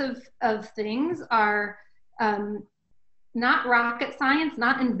sorts of things are not rocket science,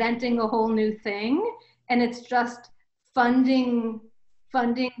 not inventing a whole new thing. And it's just funding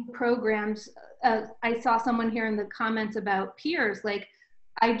programs. I saw someone here in the comments about peers. Like,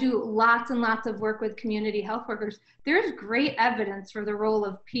 I do lots and lots of work with community health workers. There's great evidence for the role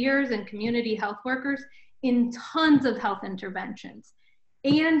of peers and community health workers in tons of health interventions.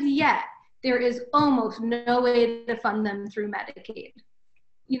 And yet, there is almost no way to fund them through Medicaid.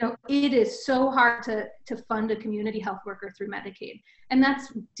 It is so hard to fund a community health worker through Medicaid. And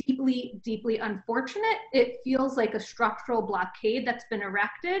that's deeply, deeply unfortunate. It feels like a structural blockade that's been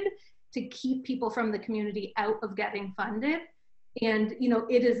erected to keep people from the community out of getting funded. And,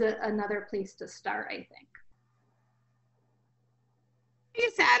 it is another place to start, I think. I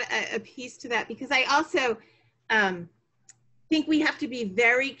just add a piece to that, because I also think we have to be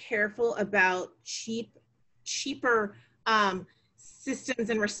very careful about cheaper systems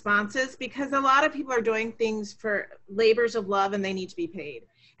and responses, because a lot of people are doing things for labors of love and they need to be paid.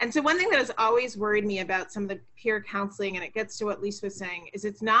 And so one thing that has always worried me about some of the peer counseling, and it gets to what Lisa was saying, is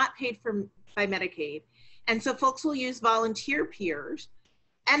it's not paid for by Medicaid. And so folks will use volunteer peers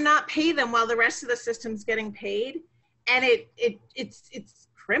and not pay them while the rest of the system's getting paid. And it's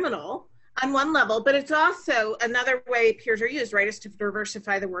criminal. on one level, but it's also another way peers are used, right, is to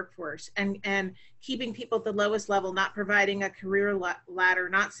diversify the workforce and keeping people at the lowest level, not providing a career ladder,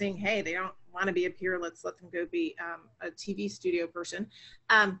 not saying, hey, they don't want to be a peer, let's let them go be a TV studio person.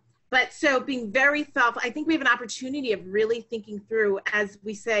 But so being very thoughtful, I think we have an opportunity of really thinking through, as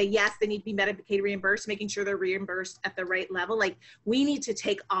we say, yes, they need to be Medicaid reimbursed, making sure they're reimbursed at the right level. Like, we need to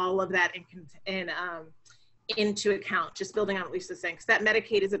take all of that into account, just building on what Lisa's saying, because that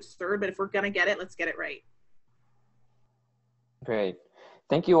Medicaid is absurd, but if we're gonna get it, let's get it right. Great.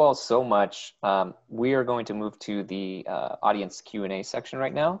 Thank you all so much. We are going to move to the audience Q&A section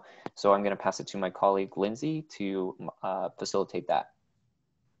right now. So I'm gonna pass it to my colleague, Lindsay, to facilitate that.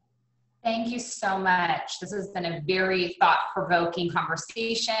 Thank you so much. This has been a very thought-provoking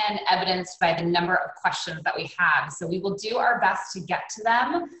conversation, evidenced by the number of questions that we have. So we will do our best to get to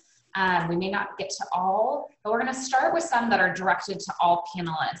them. We may not get to all, but we're going to start with some that are directed to all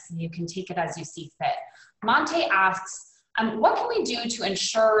panelists, and you can take it as you see fit. Monte asks, what can we do to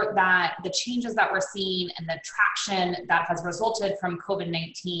ensure that the changes that we're seeing and the traction that has resulted from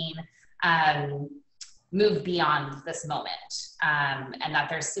COVID-19 move beyond this moment, and that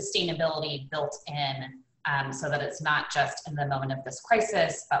there's sustainability built in so that it's not just in the moment of this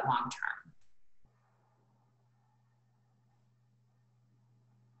crisis, but long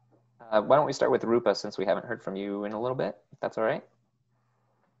term? Why don't we start with Roopa, since we haven't heard from you in a little bit, if that's all right?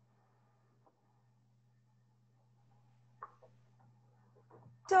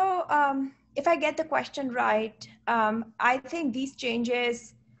 So if I get the question right, I think these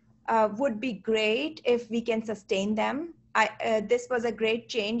changes would be great if we can sustain them. This was a great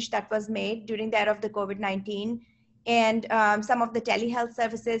change that was made during the era of the COVID-19, and some of the telehealth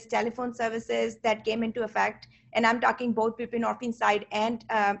services, telephone services that came into effect, and I'm talking both buprenorphine side and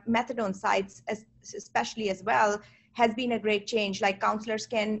methadone sides especially as well, has been a great change. Like, counselors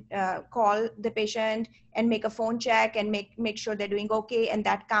can call the patient and make a phone check and make sure they're doing okay, and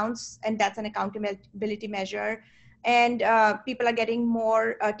that counts, and that's an accountability measure. And people are getting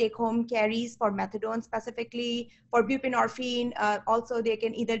more take-home carries for methadone specifically. For buprenorphine, also they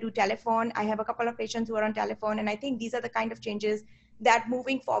can either do telephone. I have a couple of patients who are on telephone, and I think these are the kind of changes that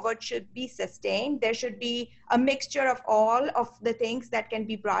moving forward should be sustained. There should be a mixture of all of the things that can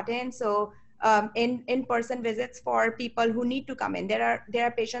be brought in. So in-person visits for people who need to come in. There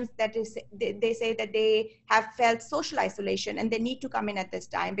are patients that they say that they have felt social isolation and they need to come in at this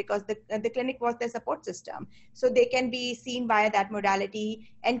time because the clinic was their support system. So they can be seen via that modality,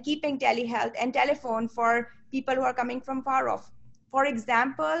 and keeping telehealth and telephone for people who are coming from far off. For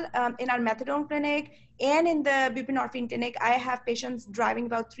example, in our methadone clinic and in the buprenorphine clinic, I have patients driving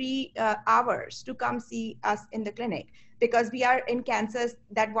about 3 hours to come see us in the clinic, because we are in Kansas,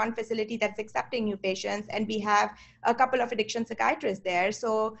 that one facility that's accepting new patients, and we have a couple of addiction psychiatrists there.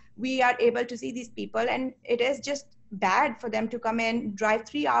 So we are able to see these people, and it is just bad for them to come in, drive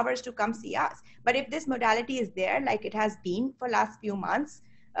 3 hours to come see us. But if this modality is there, like it has been for last few months,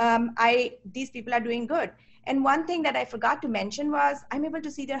 these people are doing good. And one thing that I forgot to mention was I'm able to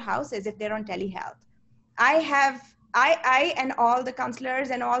see their houses if they're on telehealth. I and all the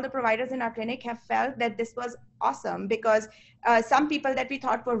counselors and all the providers in our clinic have felt that this was awesome, because some people that we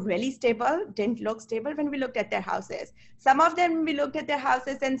thought were really stable didn't look stable when we looked at their houses. Some of them, we looked at their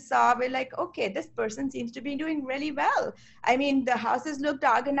houses and saw, we're like, okay, this person seems to be doing really well. I mean, the houses looked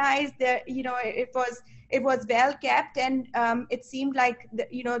organized. It was well kept, and it seemed like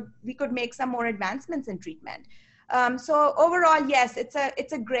we could make some more advancements in treatment. So overall, yes,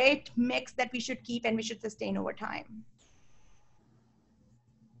 it's a great mix that we should keep and we should sustain over time.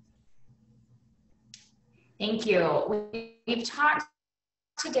 Thank you. We've talked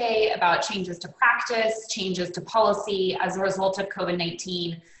today about changes to practice, changes to policy as a result of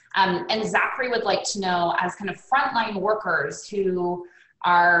COVID-19. And Zachary would like to know, as kind of frontline workers who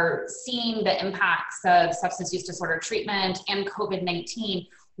are seeing the impacts of substance use disorder treatment and COVID-19,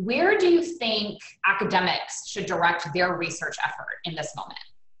 where do you think academics should direct their research effort in this moment?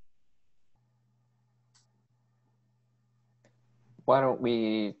 Why don't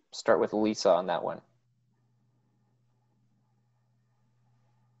we start with Lisa on that one,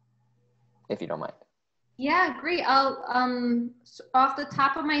 if you don't mind. Yeah, great. I'll, off the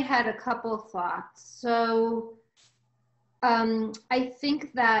top of my head, a couple of thoughts. So I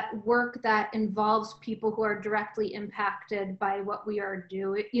think that work that involves people who are directly impacted by what we are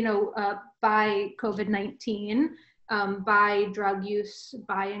doing, by COVID-19, by drug use,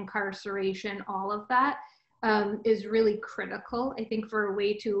 by incarceration, all of that is really critical. I think for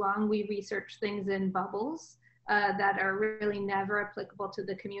way too long, we research things in bubbles that are really never applicable to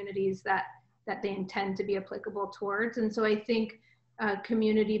the communities that they intend to be applicable towards. And so I think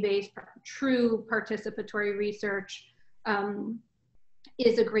community-based, true participatory research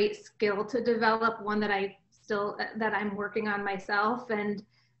is a great skill to develop, one that I'm working on myself. And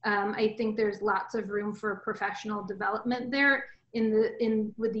I think there's lots of room for professional development there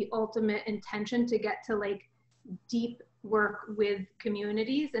with the ultimate intention to get to like deep work with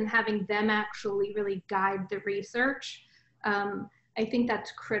communities and having them actually really guide the research. I think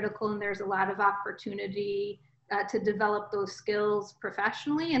that's critical, and there's a lot of opportunity to develop those skills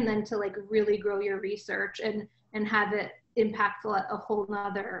professionally, and then to like really grow your research and have it impactful at a whole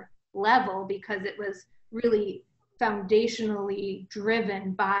nother level, because it was really foundationally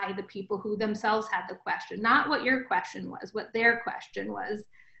driven by the people who themselves had the question, not what your question was, what their question was,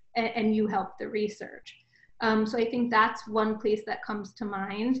 and you helped the research. So I think that's one place that comes to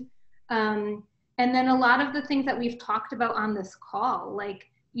mind. And then a lot of the things that we've talked about on this call, like,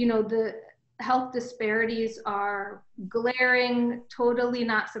 you know, the health disparities are glaring, totally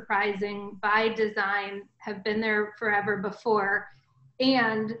not surprising, by design, have been there forever before,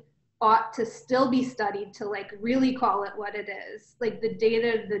 and ought to still be studied to like really call it what it is, like the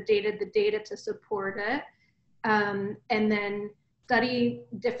data to support it, and then study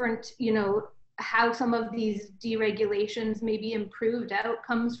different, you know, how some of these deregulations maybe improved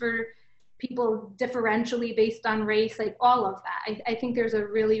outcomes for people differentially based on race, like all of that. I think there's a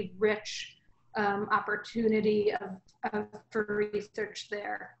really rich opportunity for research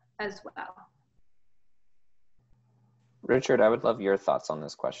there as well. Richard, I would love your thoughts on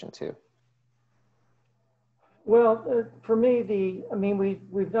this question too. Well, for me,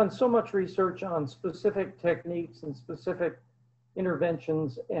 we've done so much research on specific techniques and specific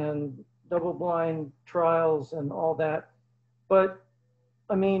interventions and double-blind trials and all that. But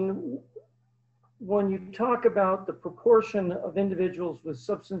I mean, when you talk about the proportion of individuals with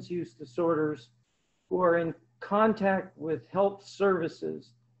substance use disorders who are in contact with health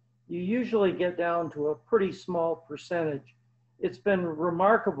services, you usually get down to a pretty small percentage. It's been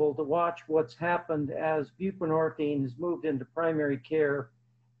remarkable to watch what's happened as buprenorphine has moved into primary care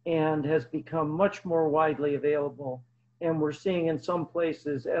and has become much more widely available. And we're seeing in some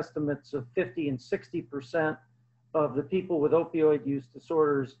places estimates of 50 and 60% of the people with opioid use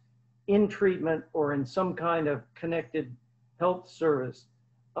disorders in treatment or in some kind of connected health service.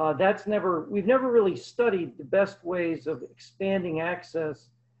 We've never really studied the best ways of expanding access,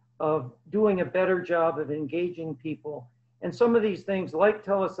 of doing a better job of engaging people. And some of these things like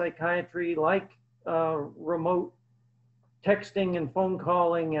telepsychiatry, like remote texting and phone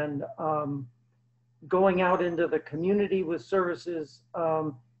calling and going out into the community with services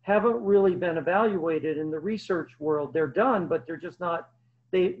haven't really been evaluated in the research world. They're done, but they're just not,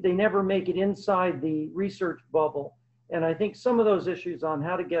 they never make it inside the research bubble. And I think some of those issues on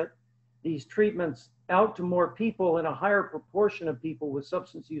how to get these treatments out to more people in a higher proportion of people with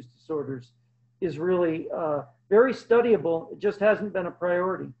substance use disorders is really very studyable. It just hasn't been a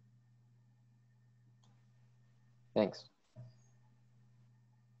priority. Thanks.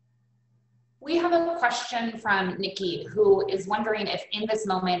 We have a question from Nikki, who is wondering if in this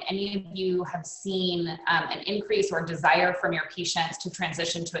moment, any of you have seen an increase or desire from your patients to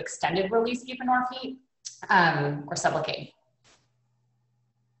transition to extended release buprenorphine or Sublocade.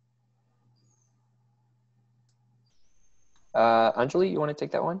 Anjali, you want to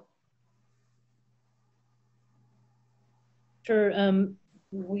take that one? Sure.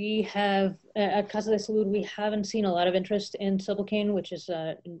 We have, at Casa de Salud, we haven't seen a lot of interest in Sublocade, which is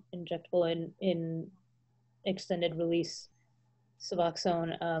injectable in extended release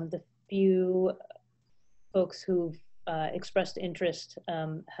Suboxone. The few folks who've expressed interest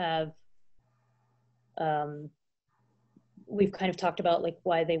we've kind of talked about like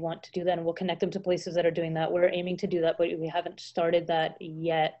why they want to do that, and we'll connect them to places that are doing that. We're aiming to do that, but we haven't started that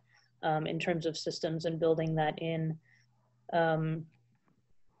yet in terms of systems and building that in.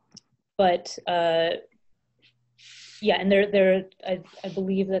 Yeah, and I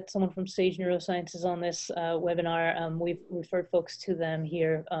believe that someone from Sage Neuroscience is on this webinar. We've referred folks to them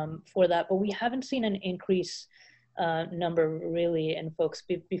here for that, but we haven't seen an increase number really in folks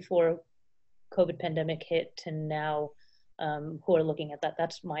before COVID pandemic hit to now who are looking at that.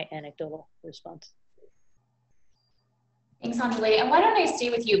 That's my anecdotal response. Thanks, Anjali. And why don't I stay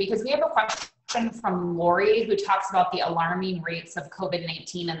with you, because we have a question from Lori, who talks about the alarming rates of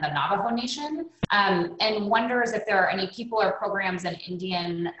COVID-19 in the Navajo Nation, and wonders if there are any people or programs in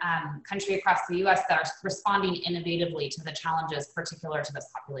Indian country across the US that are responding innovatively to the challenges particular to this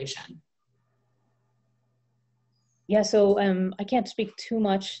population. Yeah, so I can't speak too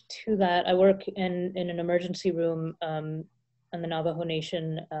much to that. I work in an emergency room in the Navajo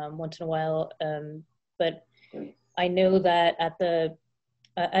Nation once in a while, but I know that at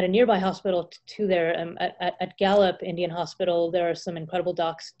a nearby hospital to there, at Gallup Indian Hospital, there are some incredible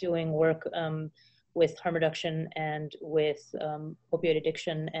docs doing work with harm reduction and with opioid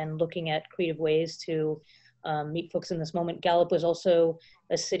addiction and looking at creative ways to meet folks in this moment. Gallup was also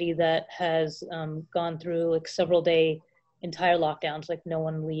a city that has gone through like several day entire lockdowns, like no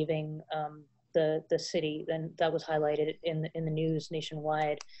one leaving the city. Then that was highlighted in the news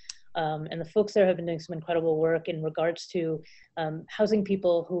nationwide. And the folks there have been doing some incredible work in regards to housing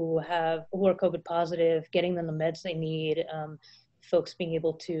people who are COVID positive, getting them the meds they need, folks being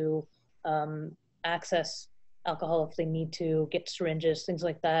able to access alcohol if they need to, get syringes, things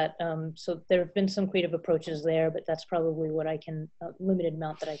like that. So there have been some creative approaches there, but that's probably what I can, limited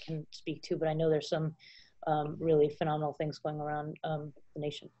amount that I can speak to, but I know there's some really phenomenal things going around the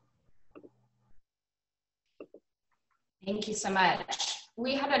nation. Thank you so much.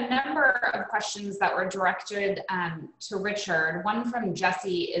 We had a number of questions that were directed to Richard. One from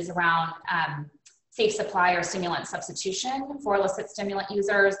Jesse is around safe supply or stimulant substitution for illicit stimulant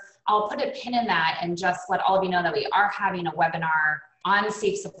users. I'll put a pin in that and just let all of you know that we are having a webinar on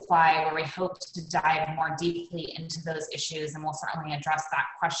safe supply where we hope to dive more deeply into those issues, and we'll certainly address that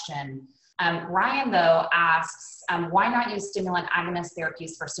question. Ryan, though, asks, why not use stimulant agonist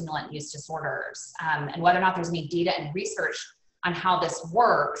therapies for stimulant use disorders, and whether or not there's any data and research on how this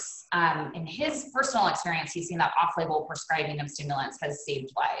works. In his personal experience, he's seen that off-label prescribing of stimulants has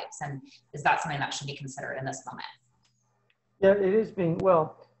saved lives, and is that something that should be considered in this moment? Yeah, it is being,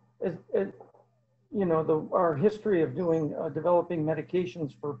 well, you know, our history of doing, developing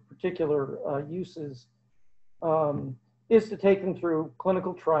medications for particular uses is to take them through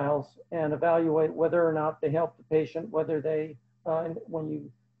clinical trials and evaluate whether or not they help the patient, whether they, when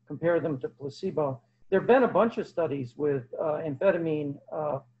you compare them to placebo. There have been a bunch of studies with amphetamine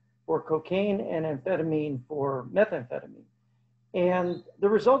for cocaine and amphetamine for methamphetamine. And the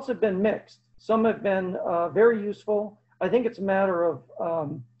results have been mixed. Some have been very useful. I think it's a matter of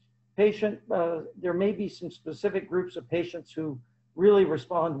there may be some specific groups of patients who really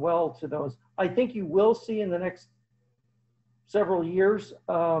respond well to those. I think you will see in the next several years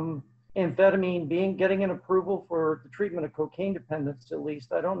amphetamine getting an approval for the treatment of cocaine dependence, at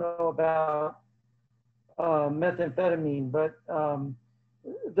least. I don't know about methamphetamine, but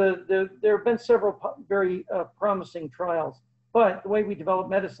there have been several very promising trials. But the way we develop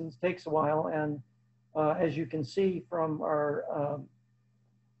medicines takes a while, and as you can see from our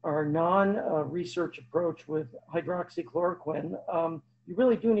non-research approach with hydroxychloroquine, you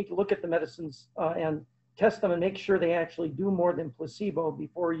really do need to look at the medicines and test them and make sure they actually do more than placebo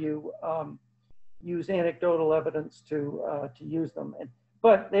before you use anecdotal evidence to use them.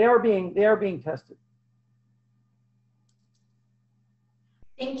 But they are being tested.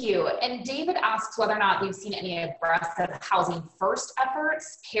 Thank you. And David asks whether or not we've seen any aggressive housing first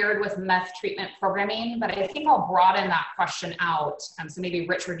efforts paired with meth treatment programming, but I think I'll broaden that question out. So maybe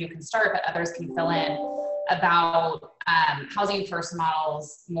Richard, you can start, but others can fill in about housing first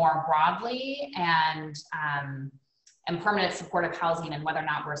models more broadly and permanent supportive housing, and whether or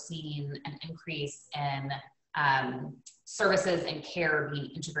not we're seeing an increase in services and care being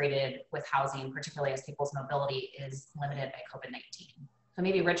integrated with housing, particularly as people's mobility is limited by COVID-19. So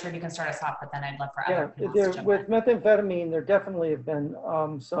maybe Richard, you can start us off, but then I'd love for other people to jump in. With methamphetamine, there definitely have been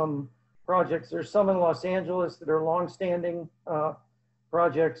some projects. There's some in Los Angeles that are longstanding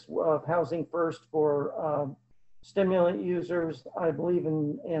projects of housing first for stimulant users. I believe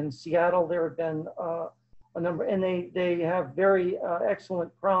in Seattle there have been a number, and they have very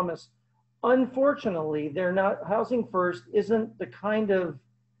excellent promise. Unfortunately, they're not, housing first isn't the kind of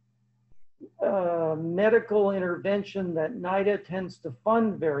medical intervention that NIDA tends to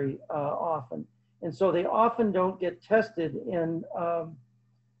fund very often. And so they often don't get tested in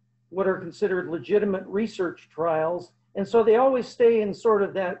what are considered legitimate research trials. And so they always stay in sort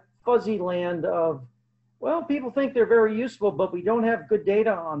of that fuzzy land of, well, people think they're very useful, but we don't have good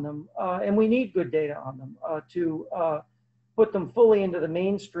data on them. And we need good data on them to put them fully into the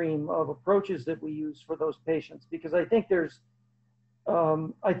mainstream of approaches that we use for those patients, because I think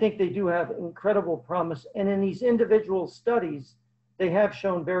I think they do have incredible promise. And in these individual studies, they have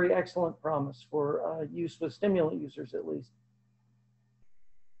shown very excellent promise for use with stimulant users, at least.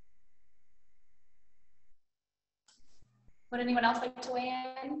 Would anyone else like to weigh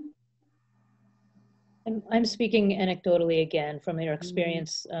in? I'm speaking anecdotally again from our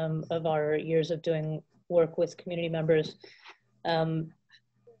experience of our years of doing work with community members.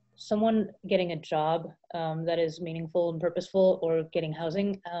 Someone getting a job that is meaningful and purposeful, or getting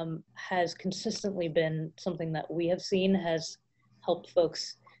housing, has consistently been something that we have seen has helped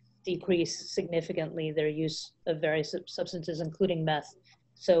folks decrease significantly their use of various substances, including meth.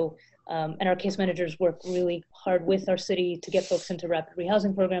 So, and our case managers work really hard with our city to get folks into rapid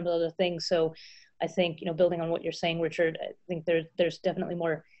rehousing programs and other things. So I think, building on what you're saying, Richard, I think there's definitely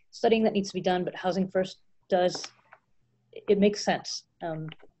more studying that needs to be done, but Housing First it makes sense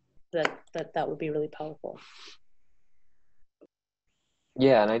that would be really powerful.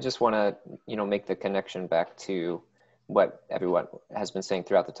 Yeah, and I just want to, make the connection back to what everyone has been saying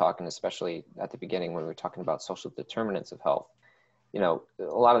throughout the talk, and especially at the beginning when we were talking about social determinants of health. A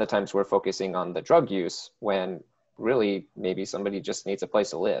lot of the times we're focusing on the drug use when really maybe somebody just needs a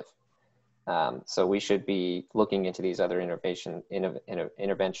place to live. So we should be looking into these other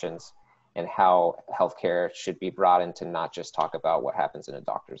interventions and how healthcare should be brought in to not just talk about what happens in a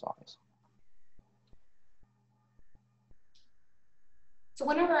doctor's office. So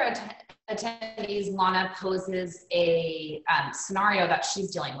one of our attendees, Lana, poses a scenario that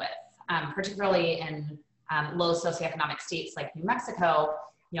she's dealing with, particularly in low socioeconomic states like New Mexico.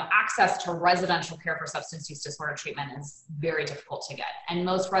 Access to residential care for substance use disorder treatment is very difficult to get. And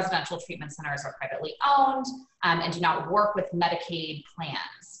most residential treatment centers are privately owned and do not work with Medicaid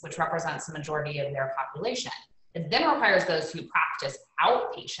plans, which represents the majority of their population. It then requires those who practice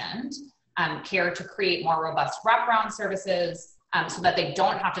outpatient care to create more robust wraparound services so that they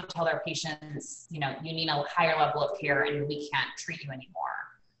don't have to tell their patients, you need a higher level of care and we can't treat you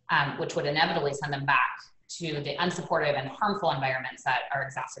anymore, which would inevitably send them back to the unsupportive and harmful environments that are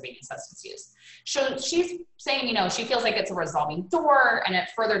exacerbating substance use. So she's saying, she feels like it's a revolving door and it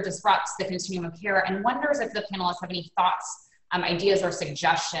further disrupts the continuum of care, and wonders if the panelists have any thoughts, ideas, or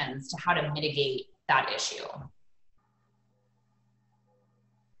suggestions to how to mitigate that issue.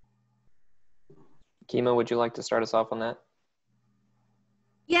 Kima, would you like to start us off on that?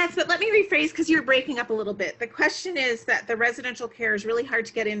 Yes, but let me rephrase because you're breaking up a little bit. The question is that the residential care is really hard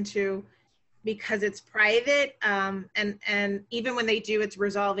to get into because it's private, and even when they do, it's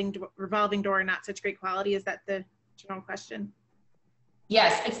revolving door, not such great quality. Is that the general question?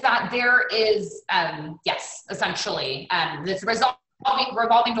 Yes, it's that there is, yes, essentially, this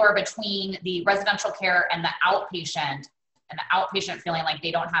revolving door between the residential care and the outpatient feeling like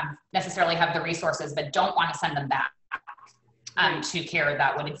they don't necessarily have the resources, but don't want to send them back to care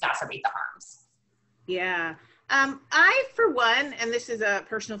that would exacerbate the harms. Yeah. I, for one, and this is a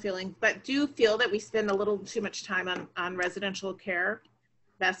personal feeling, but do feel that we spend a little too much time on residential care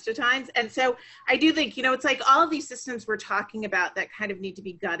best of times. And so I do think, it's like all of these systems we're talking about that kind of need to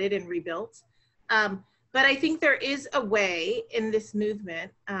be gutted and rebuilt. But I think there is a way in this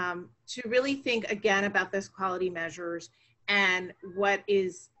movement to really think again about those quality measures and what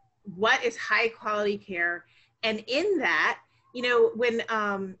is high quality care. And in that,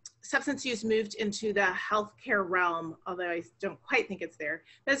 when substance use moved into the healthcare realm, although I don't quite think it's there,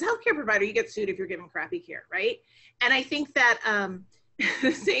 but as a healthcare provider, you get sued if you're giving crappy care, right? And I think that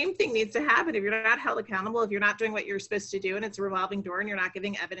the same thing needs to happen if you're not held accountable, if you're not doing what you're supposed to do, and it's a revolving door and you're not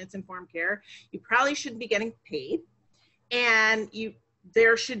giving evidence-informed care, you probably shouldn't be getting paid, and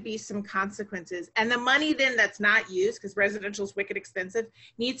there should be some consequences. And the money then that's not used, because residential is wicked expensive,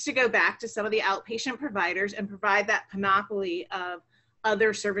 needs to go back to some of the outpatient providers and provide that panoply of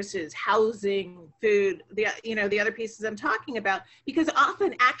other services, housing, food, the other pieces I'm talking about, because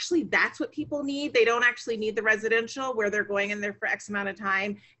often actually that's what people need. They don't actually need the residential where they're going in there for X amount of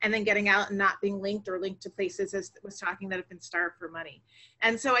time and then getting out and not being linked to places, as was talking, that have been starved for money.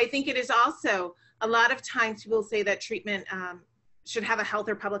 And so I think it is also, a lot of times people say that treatment should have a health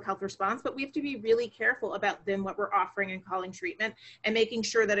or public health response, but we have to be really careful about then what we're offering and calling treatment, and making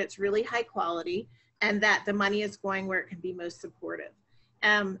sure that it's really high quality and that the money is going where it can be most supportive.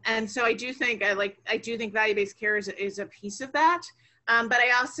 And so I do think value-based care is a piece of that. But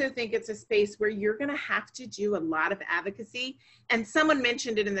I also think it's a space where you're going to have to do a lot of advocacy. And someone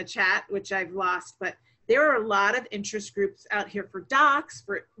mentioned it in the chat, which I've lost, but there are a lot of interest groups out here for docs,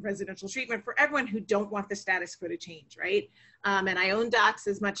 for residential treatment, for everyone who don't want the status quo to change, right? And I own docs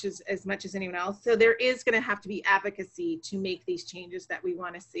as much as anyone else. So there is going to have to be advocacy to make these changes that we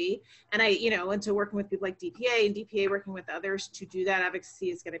want to see. And and so working with people like DPA and DPA working with others to do that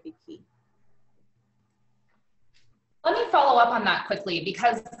advocacy is going to be key. Let me follow up on that quickly,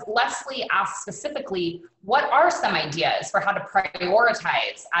 because Leslie asked specifically, what are some ideas for how to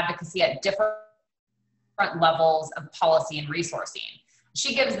prioritize advocacy at different levels of policy and resourcing?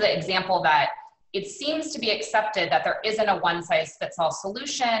 She gives the example that it seems to be accepted that there isn't a one-size-fits-all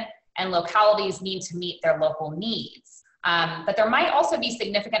solution and localities need to meet their local needs. But there might also be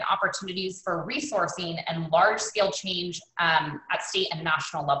significant opportunities for resourcing and large-scale change at state and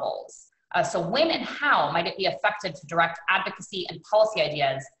national levels. So when and how might it be effective to direct advocacy and policy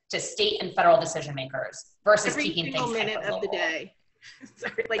ideas to state and federal decision makers versus keeping things every single minute of the local? day.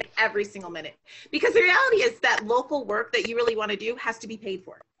 Sorry, like every single minute. Because the reality is that local work that you really want to do has to be paid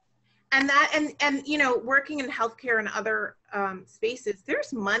for. And that, and you know, working in healthcare and other spaces,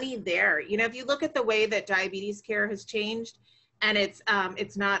 there's money there. You know, if you look at the way that diabetes care has changed, and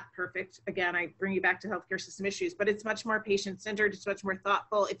it's not perfect. Again, I bring you back to healthcare system issues, but it's much more patient-centered. It's much more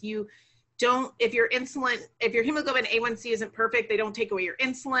thoughtful. If your hemoglobin A1C isn't perfect, they don't take away your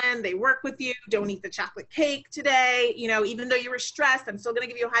insulin. They work with you. Don't eat the chocolate cake today. You know, even though you were stressed, I'm still going to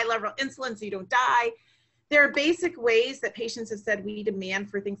give you a high level of insulin so you don't die. There are basic ways that patients have said we demand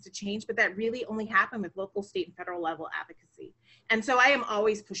for things to change, but that really only happen with local, state, and federal level advocacy. And so I am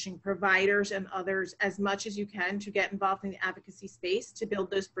always pushing providers and others as much as you can to get involved in the advocacy space, to build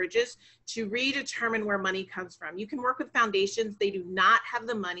those bridges, to redetermine where money comes from. You can work with foundations. They do not have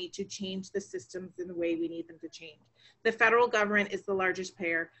the money to change the systems in the way we need them to change. The federal government is the largest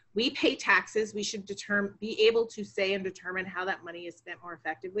payer. We pay taxes. We should be able to say and determine how that money is spent more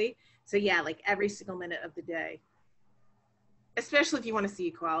effectively. So yeah, like every single minute of the day, especially if you want to see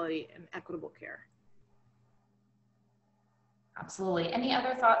equality and equitable care. Absolutely. Any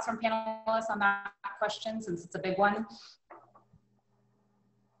other thoughts from panelists on that question, since it's a big one?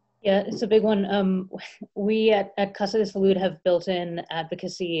 Yeah, it's a big one. We at Casa de Salud have built in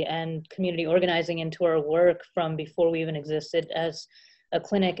advocacy and community organizing into our work from before we even existed as a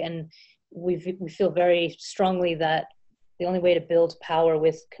clinic, and we feel very strongly that the only way to build power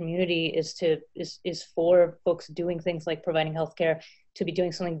with community is for folks doing things like providing healthcare to be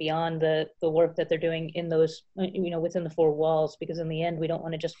doing something beyond the work that they're doing in those, you know, within the four walls, because in the end, we don't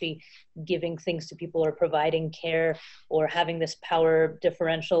want to just be giving things to people or providing care or having this power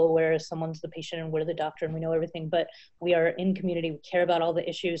differential where someone's the patient and we're the doctor and we know everything, but we are in community, we care about all the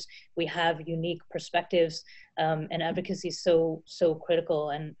issues, we have unique perspectives, and advocacy is so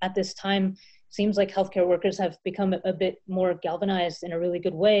critical. And at this time, seems like healthcare workers have become a bit more galvanized in a really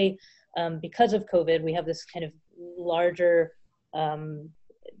good way because of COVID. We have this kind of larger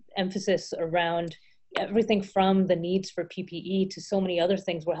emphasis around everything from the needs for PPE to so many other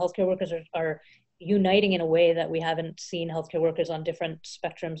things where healthcare workers are uniting in a way that we haven't seen healthcare workers on different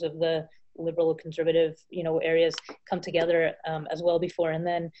spectrums of the liberal conservative, you know, areas come together as well before. And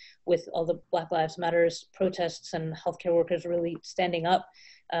then with all the Black Lives Matters protests and healthcare workers really standing up,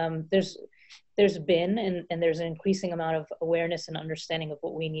 there's been and there's an increasing amount of awareness and understanding of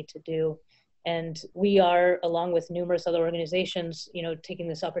what we need to do. And we are, along with numerous other organizations, you know, taking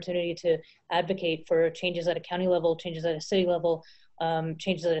this opportunity to advocate for changes at a county level, changes at a city level,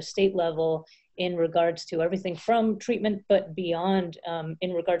 changes at a state level in regards to everything from treatment, but beyond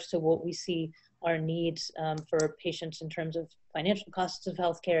in regards to what we see our needs for patients in terms of financial costs of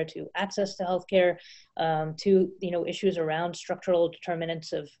healthcare, to access to healthcare, to, you know, issues around structural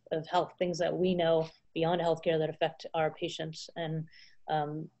determinants of health, things that we know beyond healthcare that affect our patients. And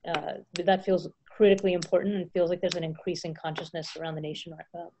that feels critically important and feels like there's an increasing consciousness around the nation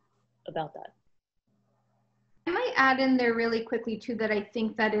about that. I might add in there really quickly too that I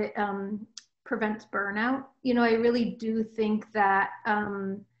think that it prevents burnout. You know, I really do think that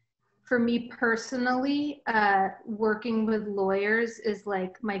for me personally, working with lawyers is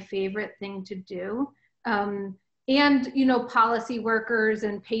like my favorite thing to do. And, you know, policy workers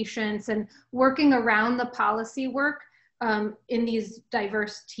and patients and working around the policy work in these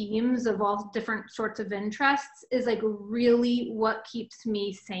diverse teams of all different sorts of interests is like really what keeps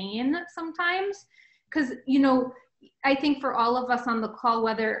me sane sometimes. Because, you know, I think for all of us on the call,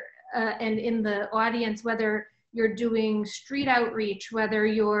 whether, and in the audience, whether you're doing street outreach, whether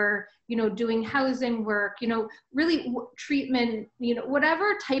you're, you know, doing housing work, you know, really treatment, you know,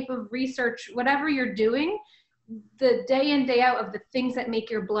 whatever type of research, whatever you're doing, the day in, day out of the things that make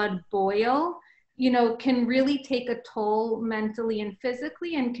your blood boil, you know, can really take a toll mentally and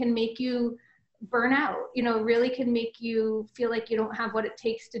physically and can make you burn out, you know, really can make you feel like you don't have what it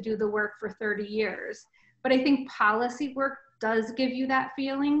takes to do the work for 30 years. But I think policy work does give you that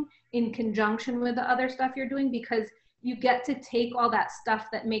feeling in conjunction with the other stuff you're doing, because you get to take all that stuff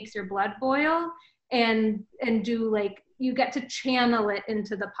that makes your blood boil and do, like, you get to channel it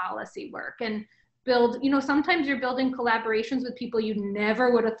into the policy work and build, you know, sometimes you're building collaborations with people you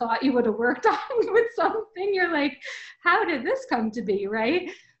never would have thought you would have worked on with something. You're like, how did this come to be,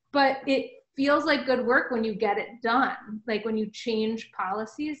 right? But it feels like good work when you get it done. Like when you change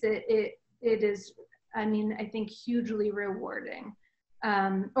policies, it is, I mean, I think hugely rewarding.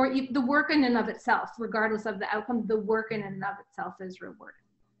 Or the work in and of itself, regardless of the outcome, the work in and of itself is rewarding.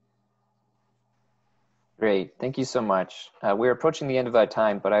 Great, thank you so much. We're approaching the end of our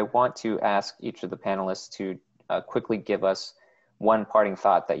time, but I want to ask each of the panelists to quickly give us one parting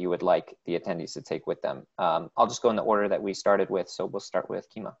thought that you would like the attendees to take with them. I'll just go in the order that we started with, so we'll start with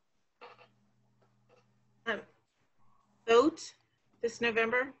Kima. Vote this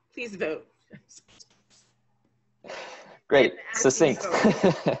November, please vote. Great, succinct.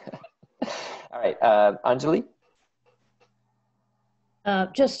 All right, Anjali?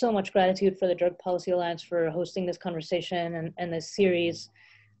 Just so much gratitude for the Drug Policy Alliance for hosting this conversation and this series,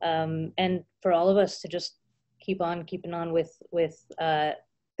 and for all of us to just keep on keeping on with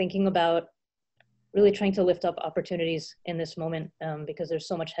thinking about really trying to lift up opportunities in this moment, because there's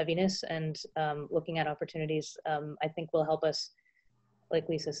so much heaviness, and looking at opportunities, I think will help us, like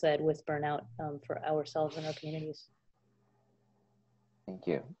Lisa said, with burnout for ourselves and our communities. Thank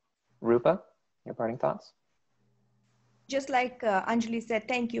you. Roopa, your parting thoughts? Just like Anjali said,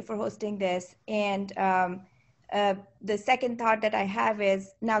 thank you for hosting this. And the second thought that I have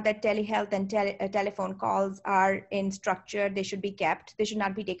is, now that telehealth and telephone calls are in structure, they should be kept. They should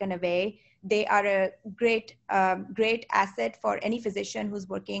not be taken away. They are a great asset for any physician who's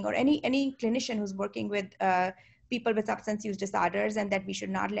working, or any clinician who's working with people with substance use disorders, and that we should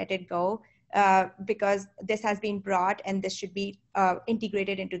not let it go, because this has been brought, and this should be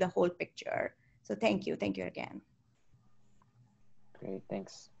integrated into the whole picture. So thank you again. Great,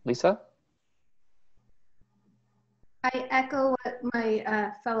 thanks. Lisa? I echo what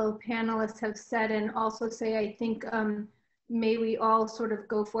my fellow panelists have said, and also say I think may we all sort of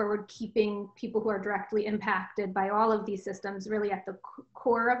go forward keeping people who are directly impacted by all of these systems really at the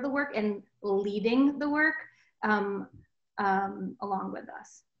core of the work and leading the work along with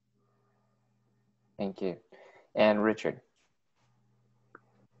us. Thank you. And Richard?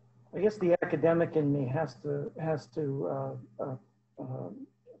 I guess the academic in me has to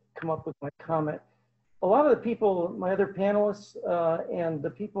come up with my comment. A lot of the people, my other panelists, and the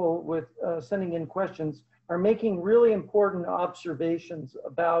people with sending in questions are making really important observations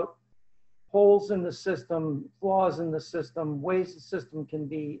about holes in the system, flaws in the system, ways the system can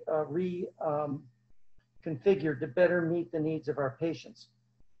be reconfigured to better meet the needs of our patients.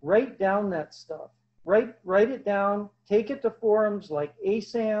 Write down that stuff. Write it down, take it to forums like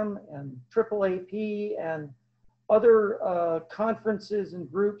ASAM and AAAP and other conferences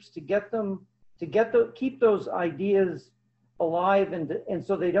and groups to keep those ideas alive, and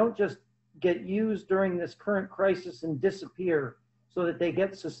so they don't just get used during this current crisis and disappear, so that they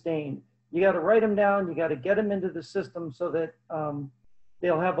get sustained. You got to write them down, you got to get them into the system so that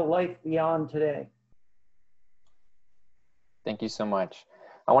they'll have a life beyond today. Thank you so much.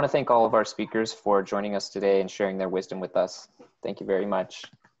 I want to thank all of our speakers for joining us today and sharing their wisdom with us. Thank you very much.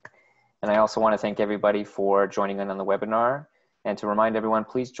 And I also want to thank everybody for joining in on the webinar, and to remind everyone,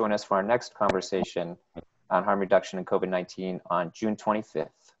 please join us for our next conversation on harm reduction in COVID-19 on June 25th.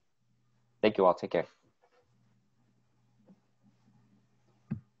 Thank you all. Take care.